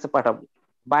বায়ারের কাছে পাঠাবো।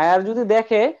 বায়ার যদি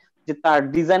দেখে যে তার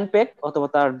ডিজাইন প্যাক অথবা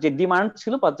তার যে ডিমান্ড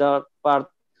ছিল বা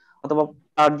অথবা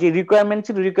তার যে রিকোয়ারমেন্ট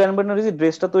ছিল, রিকোয়ারমেন্ট অনুযায়ী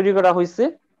ড্রেসটা তৈরি করা হয়েছে,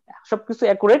 সবকিছু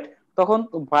অ্যাকুরেট, তখন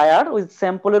বায়ার ওই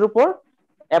স্যাম্পলের উপর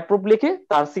অ্যাপ্রুভ লিখে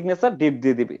তার সিগনেচার ডেট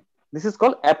দিয়ে দিবে। This is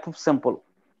call approve sample.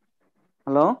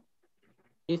 Hello,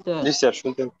 G sir. G sir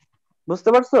শুনতে। বুঝতে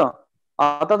পারছো?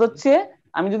 অর্থাৎ হচ্ছে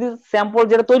আমি যদি স্যাম্পল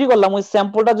যেটা তৈরি করলাম ওই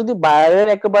স্যাম্পলটা যদি বায়ারের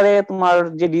একেবারে তোমার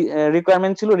যে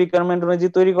রিকোয়ারমেন্ট ছিল রিকোয়ারমেন্ট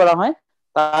অনুযায়ী তৈরি করা হয়,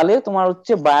 তাহলে তোমার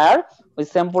হচ্ছে বায়ার ওই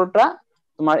স্যাম্পলটা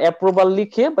তোমার অ্যাপ্রুভাল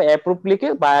লিখে বা অ্যাপ্রুভ লিখে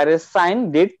বায়ারের সাইন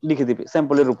ডেট লিখে দিবে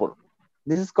স্যাম্পলের উপর।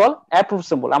 This is call approve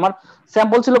sample. আমার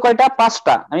স্যাম্পল ছিল কয়টা?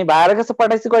 5টা। আমি বায়ারের কাছে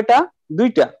পাঠাইছি কয়টা?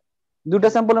 2টা। 2টা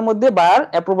স্যাম্পলের মধ্যে বায়ার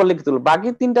অ্যাপ্রুভাল লিখে দিল, বাকি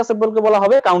 3টা স্যাম্পলকে বলা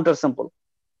হবে কাউন্টার স্যাম্পল।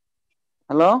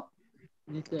 হ্যালো,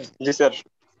 জি স্যার।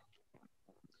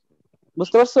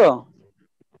 বুঝতে পারছো?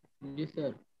 জি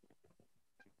স্যার।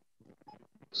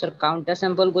 স্যার কাউন্টার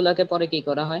স্যাম্পল গুলাকে পরে কি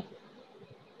করা হয়?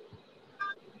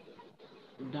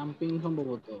 ডাম্পিং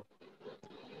সম্ভবত।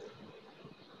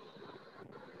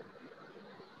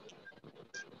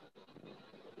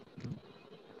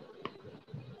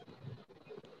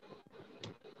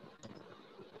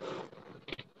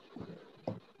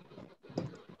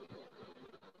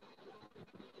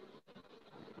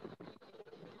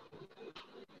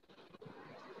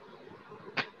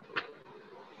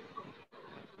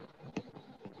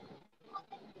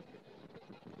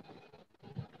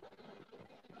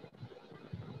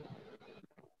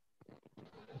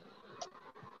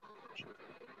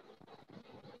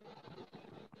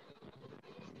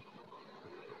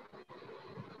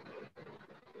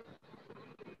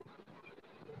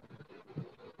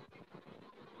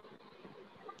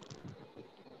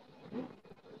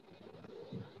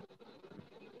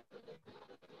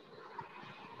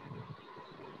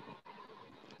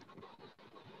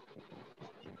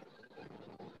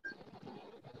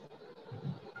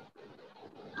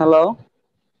 হ্যালো,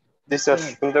 জি স্যার,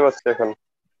 শুনতে পাচ্ছি এখন।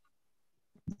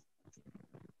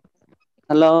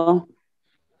 হ্যালো,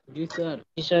 জি স্যার।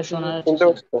 জি স্যার শোনা যাচ্ছে শুনতে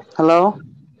স্যার। পাচ্ছি। হ্যালো,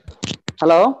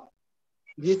 হ্যালো,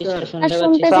 জি জি স্যার। স্যার শুনতে পাচ্ছি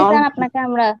শুনতেছি স্যার। স্যার আপনাকে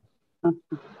আমরা।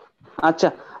 আচ্ছা,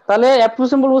 তাহলে অ্যাপ্রুভ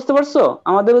স্যাম্পল বুঝতে পারছো?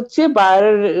 আমাদের হচ্ছে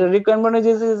বায়ারের রিকোয়ারমেন্টে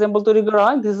যে স্যাম্পল তৈরি করা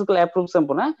হয় this is call approve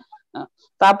sample. হ্যাঁ,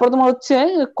 তারপর তোমার হচ্ছে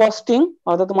কস্টিং,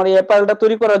 অর্থাৎ তোমার এই অ্যাপারেলটা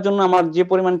তৈরি করার জন্য আমার যে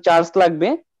পরিমাণ চার্জ লাগবে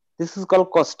দিস ইজ কল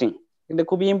কস্টিং। এটা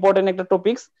খুবই ইম্পর্টেন্ট একটা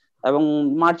টপিকস, এবং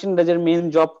মার্চেন্ডাইজের মেইন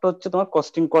জবটা হচ্ছে তোমার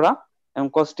কস্টিং করা এবং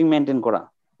কস্টিং মেইনটেইন করা।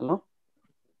 হ্যালো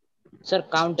স্যার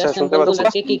কাউন্টার স্যার শুনতে স্যাম্পল পাচ্ছি।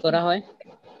 গুলাকে কি করা হয়?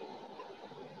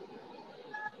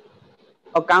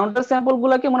 কাউন্টার স্যাম্পল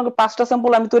গুলাকে মনে করো 5টা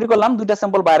স্যাম্পল আমি তৈরি করলাম, 2টা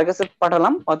স্যাম্পল বাইরের কাছে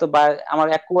পাঠালাম, হয়তো আমার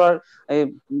অ্যাকুয়ার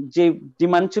যে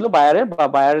ডিমান্ড ছিল বায়ারের বা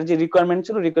বায়ারের যে রিকোয়ারমেন্ট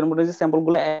ছিল রিকোয়ারমেন্টের যে স্যাম্পল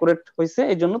গুলো অ্যাকুরেট হয়েছে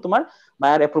এই জন্য তোমার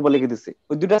বায়ার অ্যাপ্রুভাল লিখে দিচ্ছে।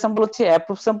 ওই 2টা স্যাম্পল হচ্ছে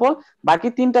অ্যাপ্রুভ স্যাম্পল, বাকি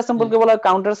 3টা স্যাম্পলকে বলা হয়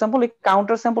কাউন্টার স্যাম্পল। এই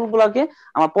কাউন্টার স্যাম্পল গুলাকে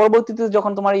আমার পরবর্তীতে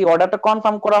যখন তোমার এই অর্ডারটা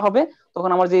কনফার্ম করা হবে তখন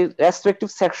আমার যে রেসপেক্টিভ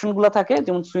সেকশন গুলো থাকে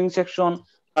যেমন সুইং সেকশন,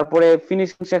 তারপরে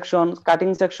ফিনিশিং সেকশন, কাটিং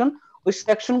সেকশন, ওই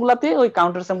সেকশন গুলাতে ওই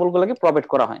কাউন্টার স্যাম্পল গুলাকে প্রোভাইড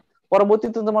করা হয়।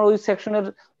 পরবর্তীতে তোমার ওই সেকশনের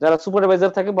যারা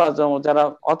সুপারভাইজার থাকে বা যারা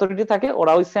অথরিটি থাকে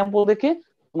ওরা ওই স্যাম্পল দেখে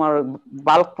তোমার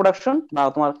বাল্ক প্রোডাকশন বা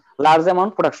তোমার লার্জ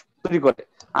অ্যামাউন্ট প্রোডাকশন তৈরি করে।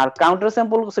 আর কাউন্টার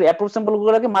স্যাম্পল অ্যাপ্রুভ স্যাম্পল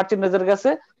গুলোকে মার্চেন্ডাইজারের কাছে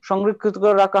সংরক্ষিত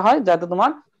করে রাখা হয় যাতে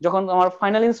তোমার যখন তোমার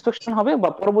ফাইনাল ইন্সপেকশন হবে বা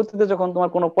পরবর্তীতে যখন তোমার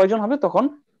কোনো প্রয়োজন হবে তখন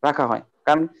রাখা হয়।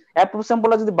 কারণ অ্যাপ্রুভ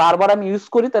স্যাম্পলটা যদি বারবার আমি ইউজ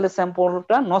করি তাহলে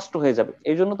স্যাম্পলটা নষ্ট হয়ে যাবে।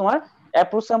 এই জন্য তোমার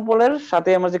অ্যাপ্রুভ স্যাম্পলের সাথে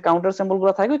আমার যে কাউন্টার স্যাম্পল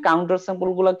গুলো থাকে ওই কাউন্টার স্যাম্পল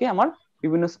গুলোকে আমার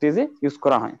বিভিন্ন স্টেজে ইউজ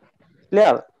করা হয়।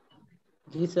 ক্লিয়ার?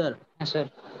 জি স্যার। হ্যাঁ স্যার।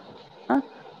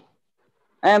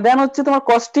 দেন হচ্ছে তোমার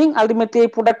কস্টিং। আলটিমেটলি এই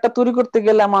প্রোডাক্টটা তৈরি করতে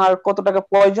গেলে আমার কত টাকা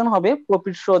প্রয়োজন হবে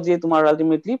প্রফিট সহ যে তোমার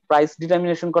আলটিমেটলি প্রাইস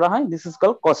ডিটারমিনেশন করা হয় দিস ইজ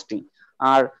কল কস্টিং।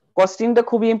 আর কস্টিংটা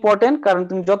খুবই ইম্পর্টেন্ট, কারণ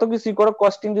তুমি যত কিছুই করো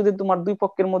কস্টিং যদি তোমার দুই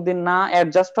পক্ষের মধ্যে না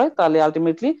অ্যাডজাস্ট হয় তাহলে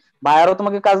আলটিমেটলি বায়ারও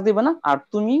তোমাকে কাজ দিবে না, আর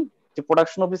তুমি যে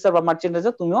প্রোডাকশন অফিসার বা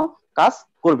মার্চেন্ডাইজার তুমিও কাজ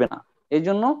করবে না। এই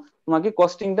জন্য তোমাকে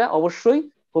কস্টিংটা অবশ্যই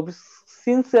খুব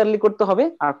সিনসিয়ারলি করতে হবে।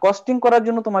 আর কস্টিং করার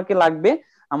জন্য তোমাকে লাগবে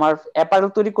আমার অ্যাপারেল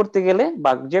তৈরি করতে গেলে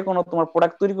বা যে কোনো তোমার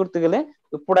প্রোডাক্ট তৈরি করতে গেলে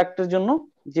ওই প্রোডাক্টের জন্য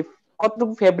যে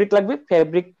কতটুকু ফেব্রিক লাগবে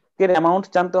ফেব্রিকের অ্যামাউন্ট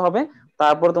জানতে হবে।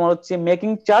 তারপর তোমার হচ্ছে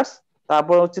মেকিং চার্জ,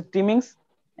 তারপর হচ্ছে ট্রিমিংস,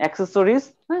 অ্যাক্সেসরিজ,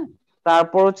 হ্যাঁ,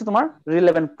 তারপর হচ্ছে তোমার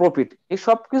রিলেভেন্ট প্রফিট। এই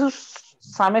সব কিছু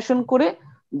সামেশন করে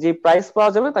যে প্রাইস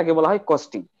পাওয়া যাবে তাকে বলা হয়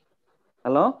কস্টিং।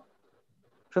 হ্যালো,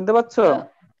 শুনতে পাচ্ছ?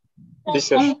 জি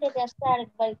স্যার।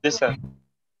 জি স্যার।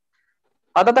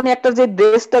 অর্থাৎ আমি একটা যে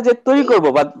ড্রেসটা যে তৈরি করব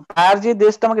বা তার যে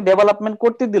ড্রেসটা আমাকে ডেভেলপমেন্ট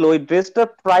করতে দিল ওই ড্রেসটার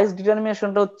প্রাইস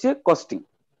ডিটারমিনেশনটা হচ্ছে কস্টিং।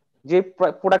 যে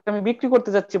প্রোডাক্ট আমি বিক্রি করতে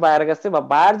যাচ্ছি বায়ারের কাছে বা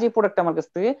বায়ার যে প্রোডাক্ট আমার কাছ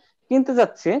থেকে কিনতে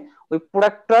যাচ্ছে ওই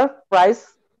প্রোডাক্টটার প্রাইস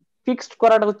ফিক্সড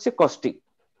করাটা হচ্ছে কস্টিং।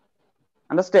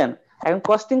 আন্ডারস্ট্যান্ড? এখন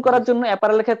কস্টিং করার জন্য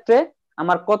অ্যাপারেলের ক্ষেত্রে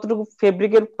আমার কতটুকু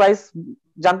ফেব্রিকের প্রাইস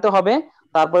জানতে হবে,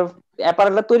 তারপর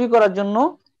অ্যাপারেলটা তৈরি করার জন্য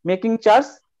মেকিং চার্জ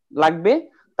লাগবে,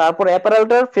 তারপর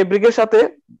অ্যাপারেলটার ফেব্রিকের সাথে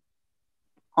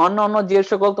অন্য অন্য যে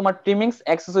সকল তোমার ট্রিমিংস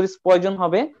অ্যাক্সেসরিজ প্রয়োজন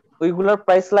হবে ওইগুলোর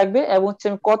প্রাইস লাগবে, এবং হচ্ছে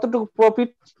আমি কতটুকু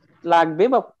প্রফিট লাগবে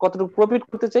বা কতটুকু প্রফিট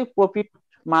করতে চাই প্রফিট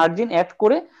মার্জিন অ্যাড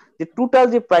করে যে টোটাল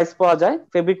যে প্রাইস পাওয়া যায়,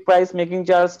 fabric price, making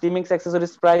charge, স্টিমিংস,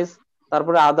 accessories price,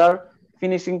 তারপরে আদার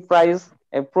ফিনিশিং প্রাইস,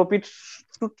 প্রফিট,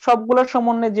 সবগুলোর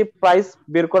সমন্বয়ে যে প্রাইস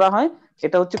বের করা হয়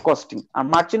এটা হচ্ছে কস্টিং। আর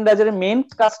মার্চেন্ডাইজারের মেইন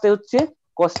কাজটা হচ্ছে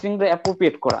কস্টিং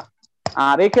অ্যাপ্রোপ্রিয়েট করা।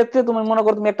 আর এই ক্ষেত্রে তুমি মনে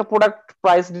করো তুমি একটা প্রোডাক্ট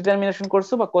প্রাইস ডিটারমিনেশন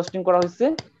করছো বা কস্টিং করা হয়েছে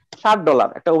 $60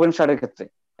 একটা ওভেন শার্টের ক্ষেত্রে।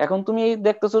 এখন তুমি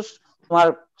দেখতেছো তোমার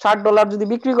 $60 যদি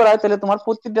বিক্রি করা হয় তাহলে তোমার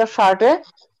প্রতিটা শার্টে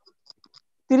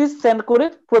 30 সেন্ট করে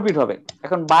প্রফিট হবে।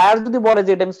 এখন বায়ার যদি বলে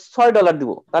যে এটা আমি $6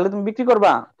 দিব, তাহলে তুমি বিক্রি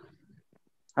করবা?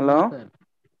 হ্যালো,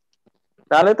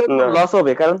 তাহলে তো লস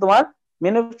হবে, কারণ তোমার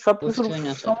মেনু সবকিছুর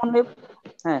সমন্বয়ে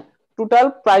হ্যাঁ টোটাল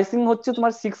প্রাইসিং হচ্ছে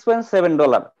তোমার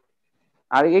 $6.7।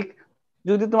 আর এই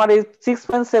যদি তোমার এই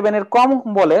 6.7 এর কম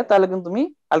বলে তাহলে কিন্তু তুমি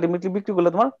আলটিমেটলি বিক্রি করলে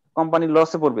তোমার কোম্পানি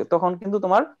লসে পড়বে, তখন কিন্তু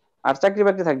তোমার আর চাকরি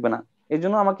বাকরি থাকবে না। এই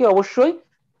জন্য আমাকে অবশ্যই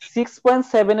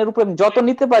 6.7 এর উপরে যত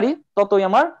নিতে পারি ততই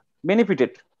আমার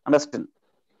বেনিফিটেড, আন্ডারস্ট্যান্ড?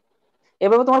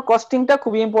 এভাবে তোমার কস্টিংটা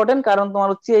খুবই ইম্পর্টেন্ট, কারণ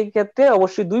তোমার হচ্ছে এই ক্ষেত্রে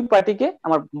অবশ্যই দুই পার্টিকে,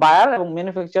 আমার বায়ার এবং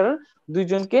ম্যানুফ্যাকচারার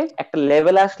দুইজনকে একটা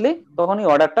লেভেল আসলে তখনই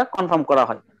অর্ডারটা কনফার্ম করা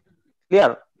হয়।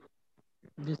 ক্লিয়ার?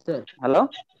 হ্যালো,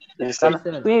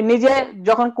 তুমি নিজে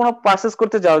যখন কোনো পারচেজ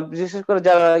করতে যাও, বিশেষ করে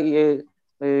যারা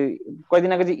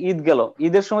কয়দিন আগে যে ঈদ গেল,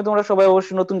 ঈদের সময় তোমরা সবাই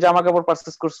অবশ্যই নতুন জামা কাপড়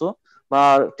পারচেজ করছো বা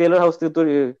টেলর হাউস থেকে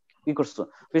কি করছো,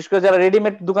 বিশেষ করে যারা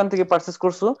রেডিমেড দোকান থেকে পারচেজ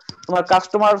করছো, তোমার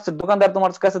কাস্টমার দোকানদার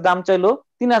তোমার কাছে দাম চাইলো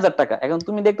 $3000, এখন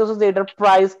তুমি দেখতেছো যে এটার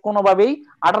প্রাইস কোনোভাবেই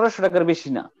 $1800 বেশি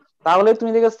না, তাহলে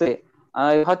তুমি দেখেছে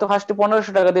হয়তো ফার্স্টে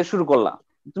 $1500 দিয়ে শুরু করলা,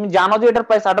 তুমি জানো যে এটার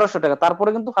প্রাইস $1800, তারপরে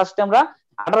কিন্তু ফার্স্টে আমরা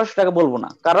 $1800 বলবো না,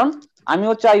 কারণ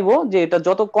আমিও চাইবো যে এটা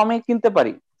যত কমে কিনতে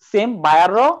পারি। সেম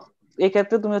বায়ারও এই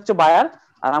ক্ষেত্রে, তুমি হচ্ছে বায়ার,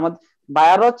 আর আমার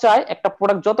বায়ারও চায় একটা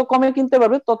প্রোডাক্ট যত কমে কিনতে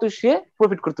পারবে ততই সে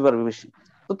প্রফিট করতে পারবে বেশি।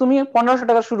 তো তুমি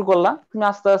 $1500 শুরু করলা, তুমি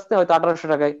আস্তে আস্তে হয়তো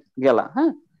 $1800 গেলা।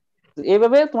 হ্যাঁ,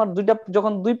 এইভাবে তোমার দুইটা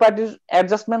যখন দুই পার্টির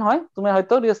অ্যাডজাস্টমেন্ট হয়, তুমি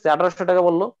হয়তো ঠিক আছে $1800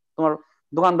 বললো, তোমার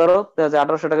দোকানদারও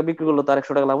 $1800 বিক্রি করলো, তার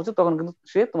 $100 লাভ হচ্ছে, তখন কিন্তু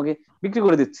সে তোমাকে বিক্রি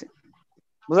করে দিচ্ছে।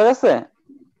 বুঝা গেছে?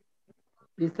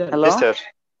 Hello,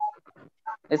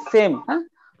 same. হ্যাঁ,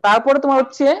 তারপরে তোমার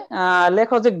হচ্ছে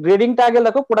লেখো যে গ্রেডিংটা আগে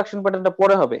লেখো, প্রোডাকশন প্যাটার্নটা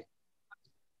পরে হবে।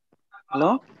 হ্যালো,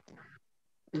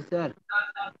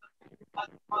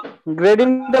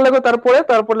 গ্রেডিংটা লেখো, তারপরে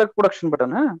লেখো প্রোডাকশন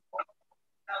প্যাটার্ন। হ্যাঁ,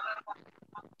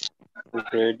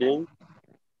 গ্রেডিং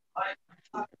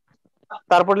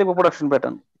তারপর লিখবো প্রোডাকশন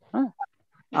প্যাটার্ন। হ্যাঁ,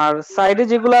 আর সাইডে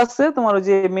যেগুলো আছে তোমার ওই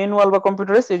যে ম্যানুয়াল বা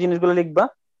কম্পিউটারে সেই জিনিসগুলো লিখবা।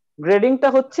 গ্রেডিংটা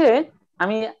হচ্ছে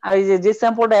আমি এই যে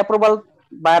স্যাম্পলটা অ্যাপ্রুভাল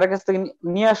বাইরের কাছ থেকে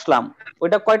নিয়ে আসলাম,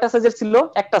 ওইটা কয়টা সাইজের ছিল?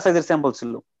 একটা সাইজের স্যাম্পল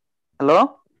ছিল। হ্যালো,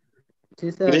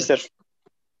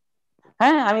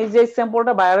 হ্যাঁ, আমি যে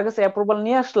স্যাম্পলটা বাইরের কাছে অ্যাপ্রুভাল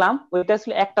নিয়ে আসলাম ওইটা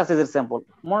ছিল একটা সাইজের স্যাম্পল,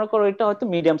 মনে করো এটা হয়তো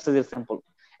মিডিয়াম সাইজের স্যাম্পল।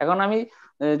 এখন আমি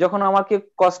যখন আমাকে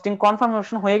কস্টিং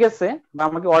কনফার্মেশন হয়ে গেছে বা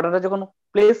আমাকে অর্ডারটা যখন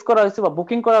প্লেস করা হয়েছে বা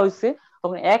বুকিং করা হয়েছে,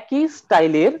 তখন একই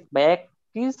স্টাইলের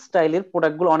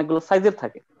প্রোডাক্টগুলো অনেকগুলো সাইজের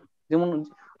থাকে। যেমন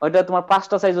ওইটা তোমার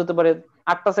 5টা সাইজ হতে পারে,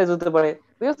 8টা সাইজ হতে পারে,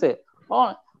 ঠিক আছে?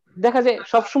 দেখা যায়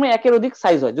সবসময় একের অধিক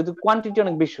সাইজ হয় যদি কোয়ান্টিটি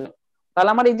অনেক বেশি হয়। তাহলে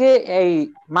আমার এই যে এই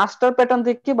মাস্টার প্যাটার্ন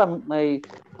থেকে বা এই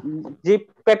যে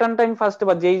প্যাটার্নটা আমি ফার্স্টে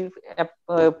বা যেই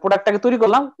প্রোডাক্টটাকে তৈরি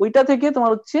করলাম ওইটা থেকে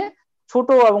তোমার হচ্ছে ছোট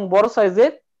এবং বড়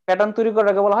সাইজের প্যাটার্ন তৈরি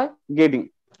করাকে বলা হয় গ্রেডিং,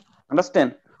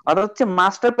 আন্ডারস্ট্যান্ড? অর্থাৎ হচ্ছে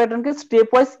মাস্টার প্যাটার্নকে স্টেপ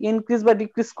ওয়াইজ ইনক্রিজ বা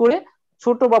ডিক্রিজ করে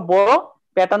ছোট বা বড়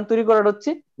প্যাটার্ন তৈরি করাটা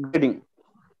হচ্ছে গ্রেডিং।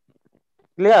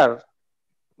 ক্লিয়ার?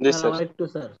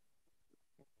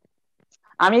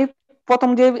 আমি প্রথম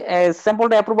যে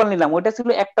স্যাম্পলটা অ্যাপ্রুভাল নিলাম ওইটা ছিল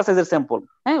একটা সাইজের স্যাম্পল।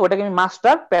 হ্যাঁ, ওটাকে আমি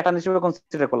মাস্টার প্যাটার্ন হিসেবে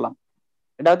কনসিডার করলাম,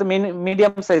 এটা হয়তো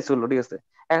মিডিয়াম সাইজ হলো, ঠিক আছে?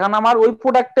 এখন আমার ওই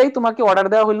প্রোডাক্টটাই তোমাকে অর্ডার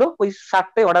দেওয়া হলো, ওই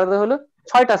শার্টটাই অর্ডার দেওয়া হলো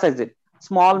 6টা সাইজের,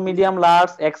 small, medium,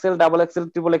 large, Excel, double XL,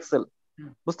 triple Excel.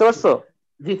 বুঝতে পারছো?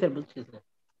 জি স্যার, বুঝছি স্যার।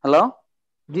 হ্যালো,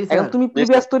 জি এখন স্যার। তুমি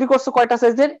প্রিভিয়াস তৈরি করছো কয়টা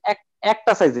সাইজের?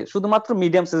 একটা সাইজের, শুধুমাত্র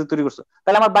মিডিয়াম সাইজের তৈরি করছো,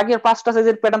 তাহলে আমার বাকি আর 5টা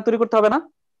সাইজের প্যাটার্ন তৈরি করতে হবে না?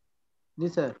 জি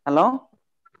স্যার। হ্যালো,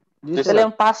 তাহলে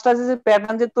আমি 5টা সাইজের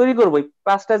প্যাটার্ন যে তৈরি করবো,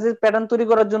 5টা সাইজের প্যাটার্ন তৈরি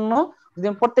করার জন্য যদি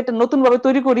আমি প্রত্যেকটা নতুন ভাবে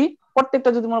তৈরি করি, প্রত্যেকটা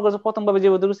যদি মনে করছো প্রথম ভাবে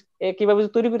যেভাবে কিভাবে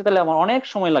তৈরি করি, তাহলে আমার অনেক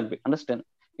সময় লাগবে, আন্ডারস্ট্যান্ড?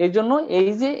 এই জন্য এই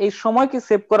যে এই সময়কে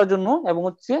সেভ করার জন্য এবং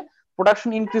হচ্ছে প্রোডাকশন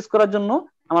ইনক্রিজ করার জন্য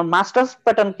আমার মাস্টার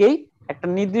প্যাটার্নকেই একটা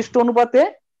নির্দিষ্ট অনুপাতে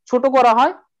ছোট করা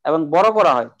হয় এবং বড়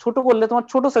করা হয়। ছোট করলে তোমার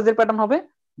ছোট সাইজের প্যাটার্ন হবে,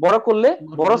 বড় করলে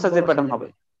বড় সাইজের প্যাটার্ন হবে।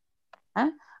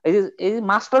 হ্যাঁ, এই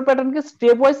মাস্টার প্যাটার্নকে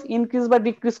স্টেপ ওয়াইজ ইনক্রিজ বা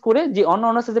ডিক্রিজ করে যে অন্য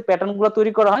অন্য সাইজের প্যাটার্ন গুলো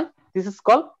তৈরি করা হয়, দিস ইজ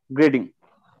কল গ্রেডিং।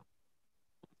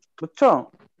 বুঝছো?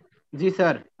 জি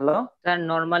স্যার। হ্যালো স্যার,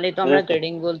 নরমালি তো আমরা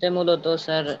গ্রেডিং বলতে মূলত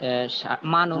স্যার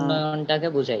মান উন্নয়নটাকে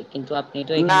বোঝাই, কিন্তু আপনি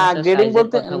তো এখানে না, স্যার গ্রেডিং সাইজের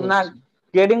বলতে কথা না, বলছেন।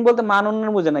 গ্রেডিং বলতে মান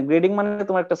উন্নয়ন বোঝে না, গ্রেডিং মানে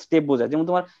তোমার একটা স্টেপ বোঝায়। যেমন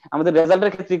তোমার আমাদের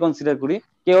রেজাল্টের ক্ষেত্রে কনসিডার করি,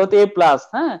 কেউ হয়তো A প্লাস,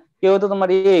 হ্যাঁ, কেউ হয়তো তোমার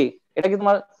A, এটা কি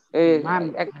তোমার মান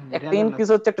একটা ইনক্রিজ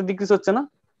হচ্ছে একটা ডিক্রিজ হচ্ছে না?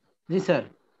 জি স্যার।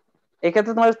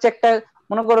 এক্ষেত্রে তোমার হচ্ছে একটা,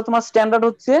 মনে করো তোমার স্ট্যান্ডার্ড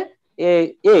হচ্ছে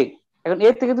A, এখন A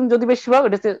থেকে তুমি যদি বেশি পাও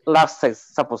এটা হচ্ছে লার্জ সাইজ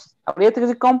সাপোজ, আবার A থেকে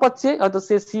যদি কম পাচ্ছে হয়তো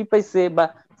সে C পাইছে বা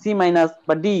C মাইনাস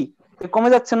বা D,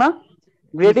 কমে যাচ্ছে না?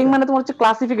 গ্রেডিং মানে তোমার হচ্ছে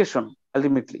ক্লাসিফিকেশন,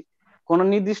 আলটিমেটলি কোন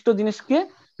নির্দিষ্ট জিনিসকে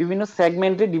বিভিন্ন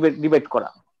সেগমেন্টে ডিভাইড করা,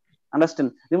 আন্ডারস্ট্যান্ড?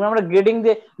 যেমন আমরা গ্রেডিং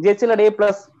দিয়ে যে ছেলেটা A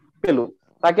প্লাস পেলো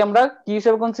তাকে আমরা কি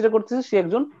হিসেবে কনসিডার করতেছি, সে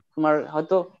একজন তোমার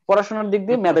হয়তো পড়াশোনার দিক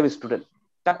দিয়ে মেধাবী স্টুডেন্ট,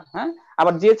 হ্যাঁ।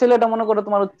 আবার যে ছেলেটা মনে করো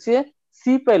তোমার হচ্ছে C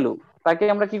পেলো, তাকে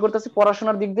আমরা কি করতেছি,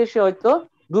 পড়াশোনার দিক দিয়ে সে হয়তো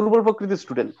দুর্বল প্রকৃতির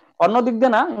স্টুডেন্ট, অন্য দিক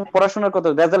দিয়ে না, পড়াশোনার কথা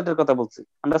রেজাল্টের কথা বলছি,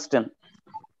 আন্ডারস্ট্যান্ড?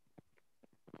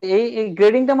 এই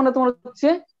গ্রেডিংটা মানে তোমার হচ্ছে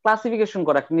ক্লাসিফিকেশন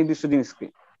করা একটা নির্দিষ্ট জিনিসকে,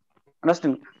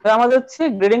 আন্ডারস্ট্যান্ড? আমাদের হচ্ছে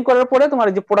গ্রেডিং করার পরে তোমার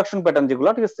এই যে প্রোডাকশন প্যাটার্ন যেগুলো,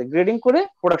 ঠিক আছে, গ্রেডিং করে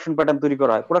প্রোডাকশন প্যাটার্ন তৈরি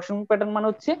করা হয়। প্রোডাকশন প্যাটার্ন মানে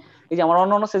হচ্ছে এই যে আমার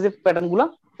অন্য সাইজের প্যাটার্ন গুলা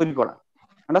তৈরি করা,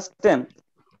 আন্ডারস্ট্যান্ড?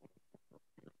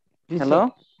 হ্যালো,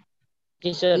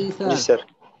 জি স্যার। জি স্যার।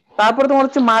 তারপরে তোমার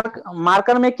হচ্ছে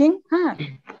মার্কার মেকিং, হ্যাঁ,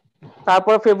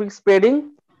 তারপর ফেব্রিক স্প্রেডিং।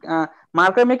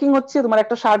 মার্কার মেকিং হচ্ছে তোমার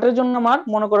একটা শার্টের জন্য আমার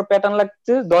মনে করো প্যাটার্ন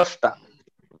লাগছে 10টা।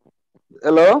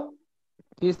 হ্যালো,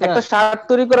 একটা শার্ট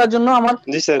তৈরি করার জন্য আমার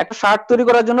একটা শার্ট তৈরি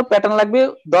করার জন্য প্যাটার্ন লাগবে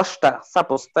 10টা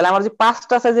সাপোজ, তাহলে আমার যে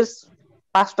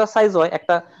 5টা সাইজ হয়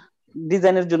একটা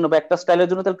ডিজাইনের জন্য বা একটা স্টাইলের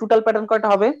জন্য, তাহলে টোটাল প্যাটার্ন কয়টা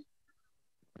হবে?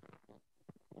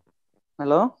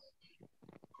 হ্যালো,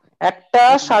 একটা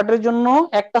শার্টের জন্য,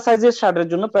 একটা সাইজের শার্টের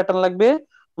জন্য প্যাটার্ন লাগবে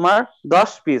তোমার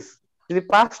 10 পিস। যদি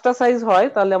 5টা সাইজ হয়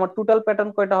তাহলে আমার টোটাল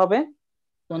প্যাটার্ন কয়টা হবে?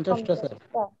 50টা স্যার।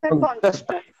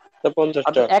 50টা।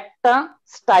 50টা। একটা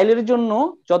স্টাইলের জন্য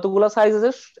যতগুলা সাইজ আছে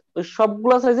ওই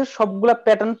সবগুলা সাইজের সবগুলা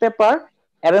প্যাটার্ন পেপার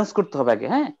অ্যারেঞ্জ করতে হবে আগে,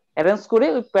 হ্যাঁ। অ্যারেঞ্জ করে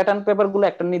ওই প্যাটার্ন পেপার গুলো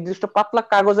একটা নির্দিষ্ট পাতলা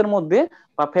কাগজের মধ্যে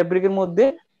বা ফেব্রিকের মধ্যে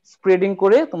স্প্রেডিং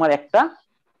করে তোমার একটা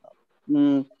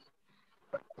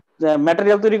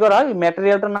ম্যাটেরিয়াল তৈরি করা হয়।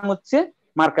 ম্যাটেরিয়ালটার নাম হচ্ছে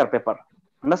মার্কার পেপার,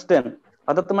 আন্ডারস্ট্যান্ড?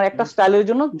 অর্থাৎ তোমার একটা স্টাইলের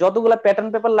জন্য যতগুলা প্যাটার্ন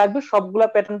পেপার লাগবে সবগুলা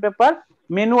প্যাটার্ন পেপার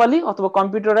ম্যানুয়ালি অথবা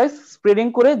কম্পিউটারাইজ স্প্রেডিং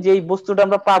করে যেই বস্তুটা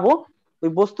আমরা পাবো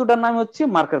ওই বস্তুটার নাম হচ্ছে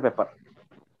মার্কার পেপার।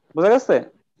 বুঝা গেছে?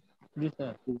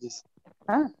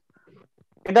 হ্যাঁ,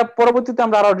 এটা পরবর্তীতে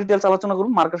আমরা আরো ডিটেইলস আলোচনা করব।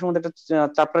 মার্কার সম্বন্ধে একটা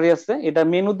চ্যাপ্টারই আছে। এটা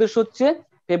মেইন উদ্দেশ্য হচ্ছে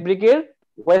ফেব্রিকের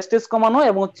ওয়েস্টেজ কমানো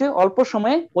এবং হচ্ছে অল্প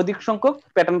সময়ে অধিক সংখ্যক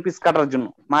প্যাটার্ন পিস কাটার জন্য।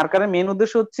 মার্কারের মেইন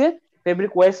উদ্দেশ্য হচ্ছে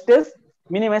ফেব্রিক ওয়েস্টেজ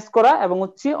মিনিমাইজ করা এবং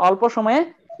হচ্ছে অল্প সময়ে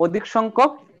অধিক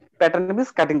সংখ্যক প্যাটার্ন পিস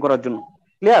কাটিং করার জন্য।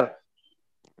 ক্লিয়ার?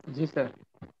 জি স্যার।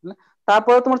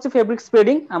 তারপরে তোমার হচ্ছে ফেব্রিক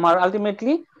স্প্রেডিং। আমার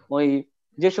আলটিমেটলি ওই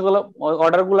যে সকল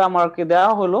অর্ডার গুলো আমাকে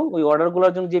দেওয়া হলো ওই অর্ডার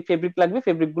গুলোর জন্য যে ফেব্রিক লাগবে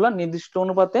ফেব্রিক গুলা নির্দিষ্ট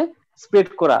অনুপাতে স্প্রেড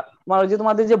করা। তোমার যে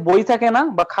তোমাদের যে বই থাকে না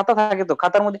বা খাতা থাকে, তো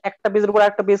খাতার মধ্যে একটা পেজের উপর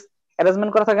একটা পেজ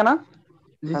অ্যারেঞ্জমেন্ট করা থাকে না?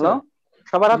 হ্যালো,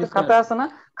 সবার হাতে খাতা আছে না?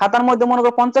 খাতার মধ্যে মনে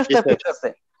করো 50টা পেজ আছে,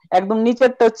 একদম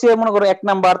নিচেরটা হচ্ছে মনে করো 1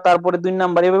 নাম্বার, তারপরে 2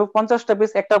 নাম্বার, এভাবে 50টা পেজ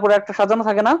একটার পরে একটা সাজানো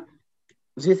থাকে না?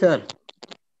 জি স্যার।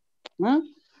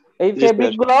 এই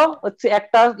ফেব্রিক গুলো হচ্ছে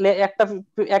একটা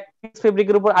এক পিস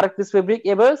ফেব্রিকের উপর আরেক পিস ফেব্রিক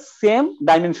এবার সেম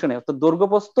ডাইমেনশনে, তো দৈর্ঘ্য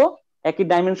প্রস্থ একই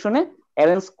ডাইমেনশনে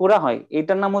অ্যারেঞ্জ করা হয়।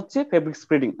 এটার নাম হচ্ছে ফেব্রিক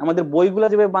স্প্রেডিং। আমাদের বইগুলো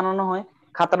যেভাবে বানানো হয়,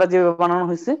 খাতাটা যেভাবে বানানো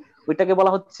হয়েছে ওইটাকে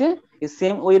বলা হচ্ছে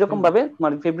সেম ওই রকম ভাবে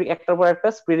মানে ফেব্রিক একটার পর একটা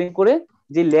স্প্রেডিং করে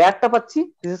যে লেয়ারটা পাচ্ছি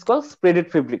this is called spreaded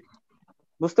fabric.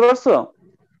 বুঝতে পারছো?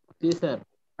 জি স্যার।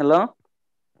 হ্যালো,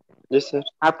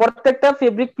 আর প্রত্যেকটা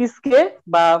ফেব্রিক পিসকে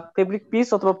বা ফেব্রিক পিস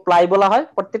অথবা প্লাই বলা হয়,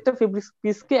 প্রত্যেকটা ফেব্রিক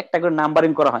পিসকে একটা করে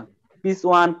নাম্বারিং করা হয়। Piece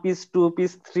 1, piece 2,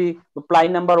 piece 3, ply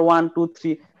number 1, 2,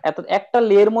 3। একটা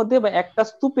লেয়ার মধ্যে বা একটা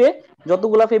স্তূপে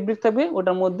যতগুলা ফেব্রিক থাকবে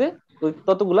ওটার মধ্যে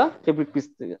ততগুলা ফেব্রিক পিস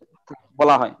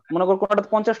বলা হয়। মনে করো কোনটা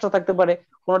 50টা থাকতে পারে,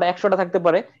 কোনটা 100টা থাকতে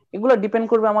পারে। এগুলো ডিপেন্ড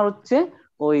করবে আমার হচ্ছে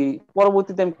ওই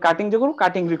পরবর্তীতে আমি কাটিং যে করব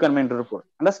কাটিং রিকোয়ারমেন্টের উপর।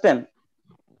 আন্ডারস্ট্যান্ড?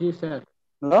 জি স্যার।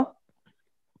 হ্যালো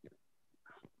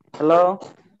হ্যালো,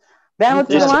 দেন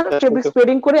হচ্ছে তোমার ফেব্রিক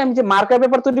স্প্রেডিং করে আমি যে মার্কার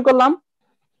পেপার তৈরি করলাম,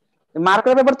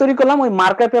 ওই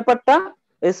মার্কার পেপারটা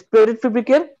স্প্রেডেড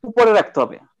ফেব্রিকের উপরে রাখতে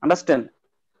হবে। আন্ডারস্ট্যান্ড?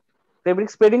 ফেব্রিক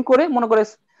স্প্রেডিং করে মনে করে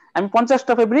আমি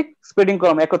 50টা ফেব্রিক স্প্রেডিং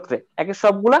করলাম একত্রে, একের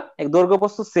সবগুলা এক দৈর্ঘ্য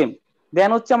প্রস্থ সেম।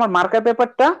 দেন হচ্ছে আমার মার্কার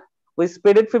পেপারটা ওই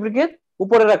স্প্রেডেড ফেব্রিকের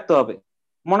উপরে রাখতে হবে।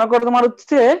 মনে করো তোমার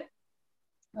হচ্ছে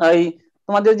এই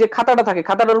তোমাদের যে খাতাটা থাকে,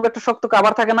 খাতাটার উপর একটা শক্ত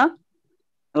কভার থাকে না?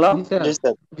 হ্যালো,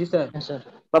 জি স্যার।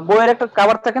 বা বইয়ের একটা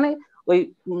কভার থাকে না? ওই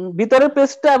ভিতরের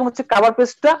পেজটা এবং হচ্ছে কভার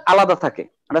পেজটা আলাদা থাকে।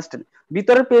 আন্ডারস্ট্যান্ড?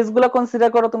 ভিতরের পেজগুলো কনসিডার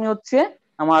করো তুমি হচ্ছে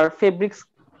আমার ফেব্রিক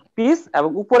পিস এবং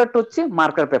উপরেরটা হচ্ছে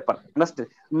মার্কার পেপার। আন্ডারস্ট্যান্ড?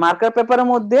 মার্কার পেপারের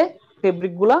মধ্যে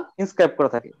ফেব্রিক গুলা ইনস্ক্রাইব করা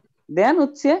থাকে। দেন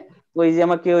হচ্ছে ওই যে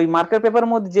আমাকে ওই মার্কার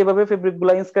পেপারের মধ্যে যেভাবে ফেব্রিক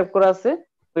গুলা ইনস্ক্রাইব করা আছে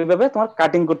ওইভাবে তোমার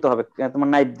কাটিং করতে হবে তোমার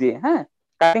নাইফ দিয়ে। হ্যাঁ,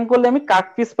 কাটিং করলে আমি কাট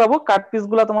পিস পাবো। কাট পিস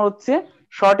গুলা তোমার হচ্ছে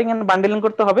শর্টিং এন্ড বান্ডেলিং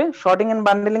করতে হবে। শর্টিং এন্ড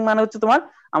বান্ডেলিং মানে হচ্ছে তোমার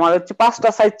আমার হচ্ছে 5টা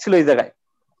সাইজ ছিল এই জায়গায়।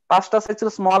 5টা সাইজ ছিল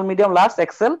small, medium, large,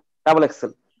 Excel, double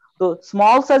XL. তো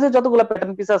স্মল সাইজের যতগুলো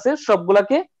প্যাটার্ন পিস আছে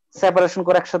সবগুলাকে সেপারেশন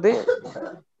করে একসাথে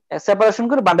সেপারেশন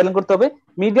করে বান্ডেলিং করতে হবে।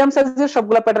 মিডিয়াম সাইজের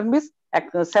সবগুলা প্যাটার্ন পিস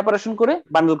সেপারেশন করে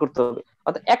বান্ডেল করতে হবে।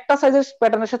 অর্থাৎ একটা সাইজের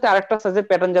প্যাটার্নের সাথে আরেকটা সাইজের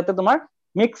প্যাটার্ন যাতে তোমার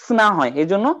মিক্স না হয়, এই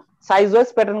জন্য সাইজ ওয়াইজ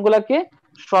প্যাটার্ন গুলাকে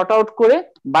শর্ট আউট করে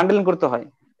বান্ডেলিং করতে হয়।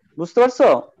 বুঝতে পারছো?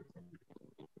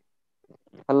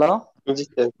 হ্যালো? জি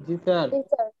স্যার। জি স্যার।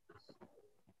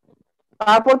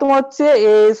 তারপর তোমার হচ্ছে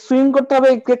সুইং করতে হবে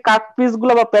কাট পিস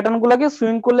গুলো বা প্যাটার্ন গুলাকে।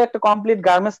 সুইং করলে একটা কমপ্লিট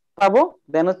গার্মেন্টস পাবো।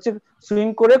 দেন হচ্ছে সুইং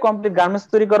করে কমপ্লিট গার্মেন্টস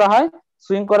তৈরি করা হয়।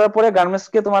 সুইং করার পরে গার্মেন্টস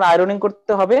কে তোমার আয়রনিং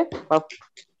করতে হবে, বা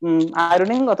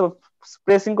আয়রনিং অথবা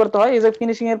প্রেসিং করতে হয়। এই যে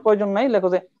ফিনিশিং এর প্রয়োজন নাই, লেখো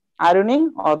যে আয়রনিং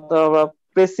অথবা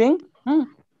প্রেসিং।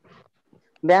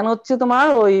 দেন হচ্ছে তোমার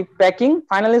ওই প্যাকিং,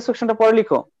 ফাইনাল ইনস্ট্রাকশনটা পরে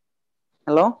লিখো।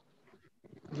 হ্যালো?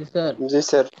 জি স্যার। জি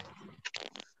স্যার।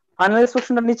 ফাইনাল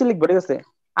ইনস্ট্রাকশনটা নিচে লিখবে, ঠিক আছে?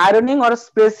 আয়রনিং অর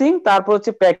স্প্রেসিং, তারপর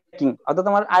হচ্ছে প্যাকিং। অর্থাৎ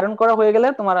তোমার আয়রন করা হয়ে গেলে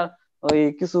তোমার ওই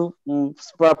কিছু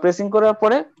প্রেসিং করার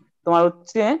পরে তোমার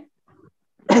হচ্ছে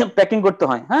প্যাকিং করতে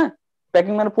হয়। হ্যাঁ,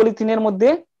 প্যাকিং মানে পলিথিনের মধ্যে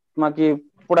তোমাকে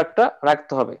প্রোডাক্টটা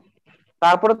রাখতে হবে।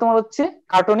 তারপরে তোমার হচ্ছে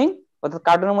কার্টনিং, অর্থাৎ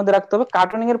কার্টনের মধ্যে রাখতে হবে।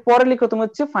 কার্টনিং এর পরে লিখো তুমি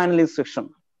হচ্ছে ফাইনাল ইনস্ট্রাকশন।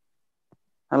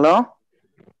 হ্যালো?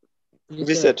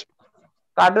 জি স্যার।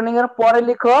 কার্টনিং এর পরে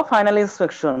লিখো ফাইনাল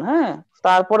ইনস্ট্রাকশন। হ্যাঁ,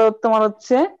 তারপরে তোমার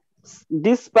হচ্ছে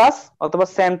ডিসপাস অথবা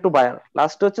সেন্ড টু বায়ার।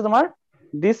 লাস্টে হচ্ছে তোমার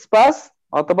ডিসপাস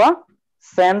অথবা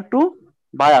সেন্ড টু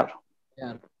বায়ার।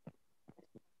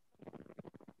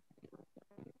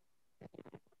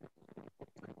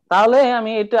 তাহলে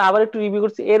আমি এটা আবার একটু রিভিউ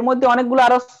করছি। এর মধ্যে অনেকগুলো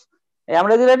আরো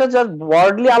আমরা যেটা এটা জাস্ট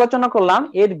ব্রডলি আলোচনা করলাম,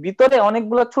 এর ভিতরে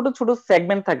অনেকগুলো ছোট ছোট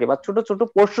সেগমেন্ট থাকে বা ছোট ছোট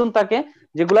পোর্শন থাকে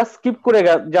যেগুলা স্কিপ করে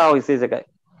যাওয়া হয়েছে এই জায়গায়।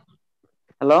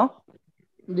 হ্যালো?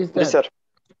 জি জি স্যার।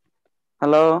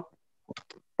 হ্যালো?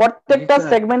 প্রত্যেকটা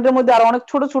সেগমেন্টের মধ্যে আরো অনেক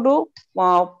ছোট ছোট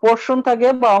পোর্শন থাকে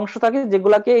বা অংশ থাকে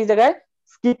যেগুলাকে এই জায়গায়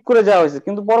স্কিপ করে যাওয়া হয়েছে।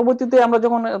 কিন্তু পরবর্তীতে আমরা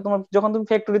যখন তুমি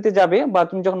ফ্যাক্টরিতে যাবে বা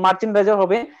তুমি যখন মার্চেন্ডাইজার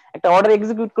হবে, একটা অর্ডার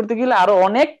এক্সিকিউট করতে গেলে আরো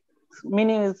অনেক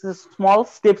মিনি স্মল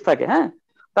স্টেপ থাকে। হ্যাঁ,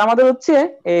 তো আমাদের হচ্ছে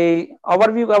এই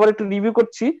ওভারভিউ আবার একটু রিভিউ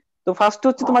করছি। তো ফার্স্ট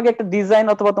হচ্ছে তোমাকে একটা ডিজাইন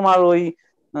অথবা তোমার ওই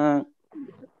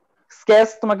স্কেচ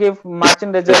তোমাকে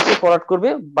মার্চেন্ডাইজারকে ফরওয়ার্ড করবে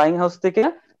বাইং হাউস থেকে।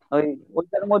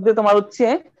 ওইটার মধ্যে তোমার হচ্ছে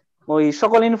ওই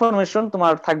সকল ইনফরমেশন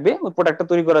তোমার থাকবে ওই প্রোডাক্টটা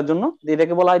তৈরি করার জন্য।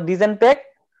 এটাকে বলা হয় ডিজাইন প্যাক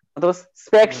অথবা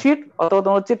স্পেক শিট অথবা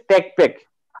তোমার হচ্ছে ট্যাগ প্যাক।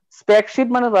 স্পেক শিট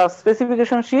মানে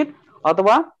স্পেসিফিকেশন শিট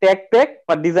অথবা ট্যাগ প্যাক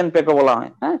বা ডিজাইন প্যাকও বলা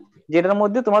হয়। হ্যাঁ, যেটার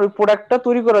মধ্যে তোমার ওই প্রোডাক্টটা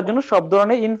তৈরি করার জন্য সব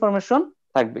ধরনের ইনফরমেশন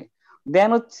থাকবে। দেন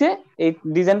হচ্ছে এই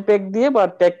ডিজাইন প্যাক দিয়ে বা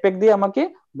ট্যাগ প্যাক দিয়ে আমাকে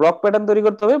ব্লক প্যাটার্ন তৈরি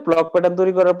করতে হবে। ব্লক প্যাটার্ন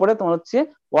তৈরি করার পরে তোমার হচ্ছে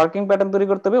ওয়ার্কিং প্যাটার্ন তৈরি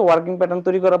করতে হবে। ওয়ার্কিং প্যাটার্ন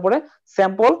তৈরি করার পরে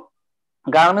স্যাম্পল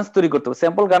গার্মেন্টস তৈরি করতে হবে।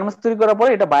 স্যাম্পল গার্মেন্টস তৈরি করার পরে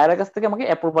এটা বায়ারের কাছ থেকে আমাকে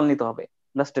অ্যাপ্রুভাল নিতে হবে।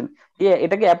 আন্ডারস্ট্যান্ড?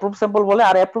 এটাকে অ্যাপ্রুভ স্যাম্পল বলে।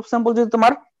 আর অ্যাপ্রুভ স্যাম্পল যদি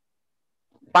তোমার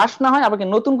পাস না হয় আমাকে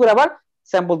নতুন করে আবার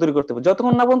স্যাম্পল তৈরি করতে হবে।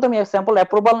 যতক্ষণ না পর্যন্ত আমি স্যাম্পল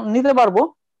অ্যাপ্রুভাল নিতে পারবো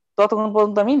ততক্ষণ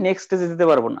পর্যন্ত আমি নেক্সট স্টেজে যেতে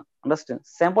পারবো না। আন্ডারস্ট্যান্ড?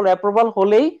 স্যাম্পল অ্যাপ্রুভাল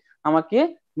হলেই আমাকে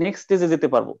নেক্সট স্টেজে যেতে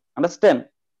পারবো। আন্ডারস্ট্যান্ড?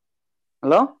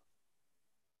 হ্যালো?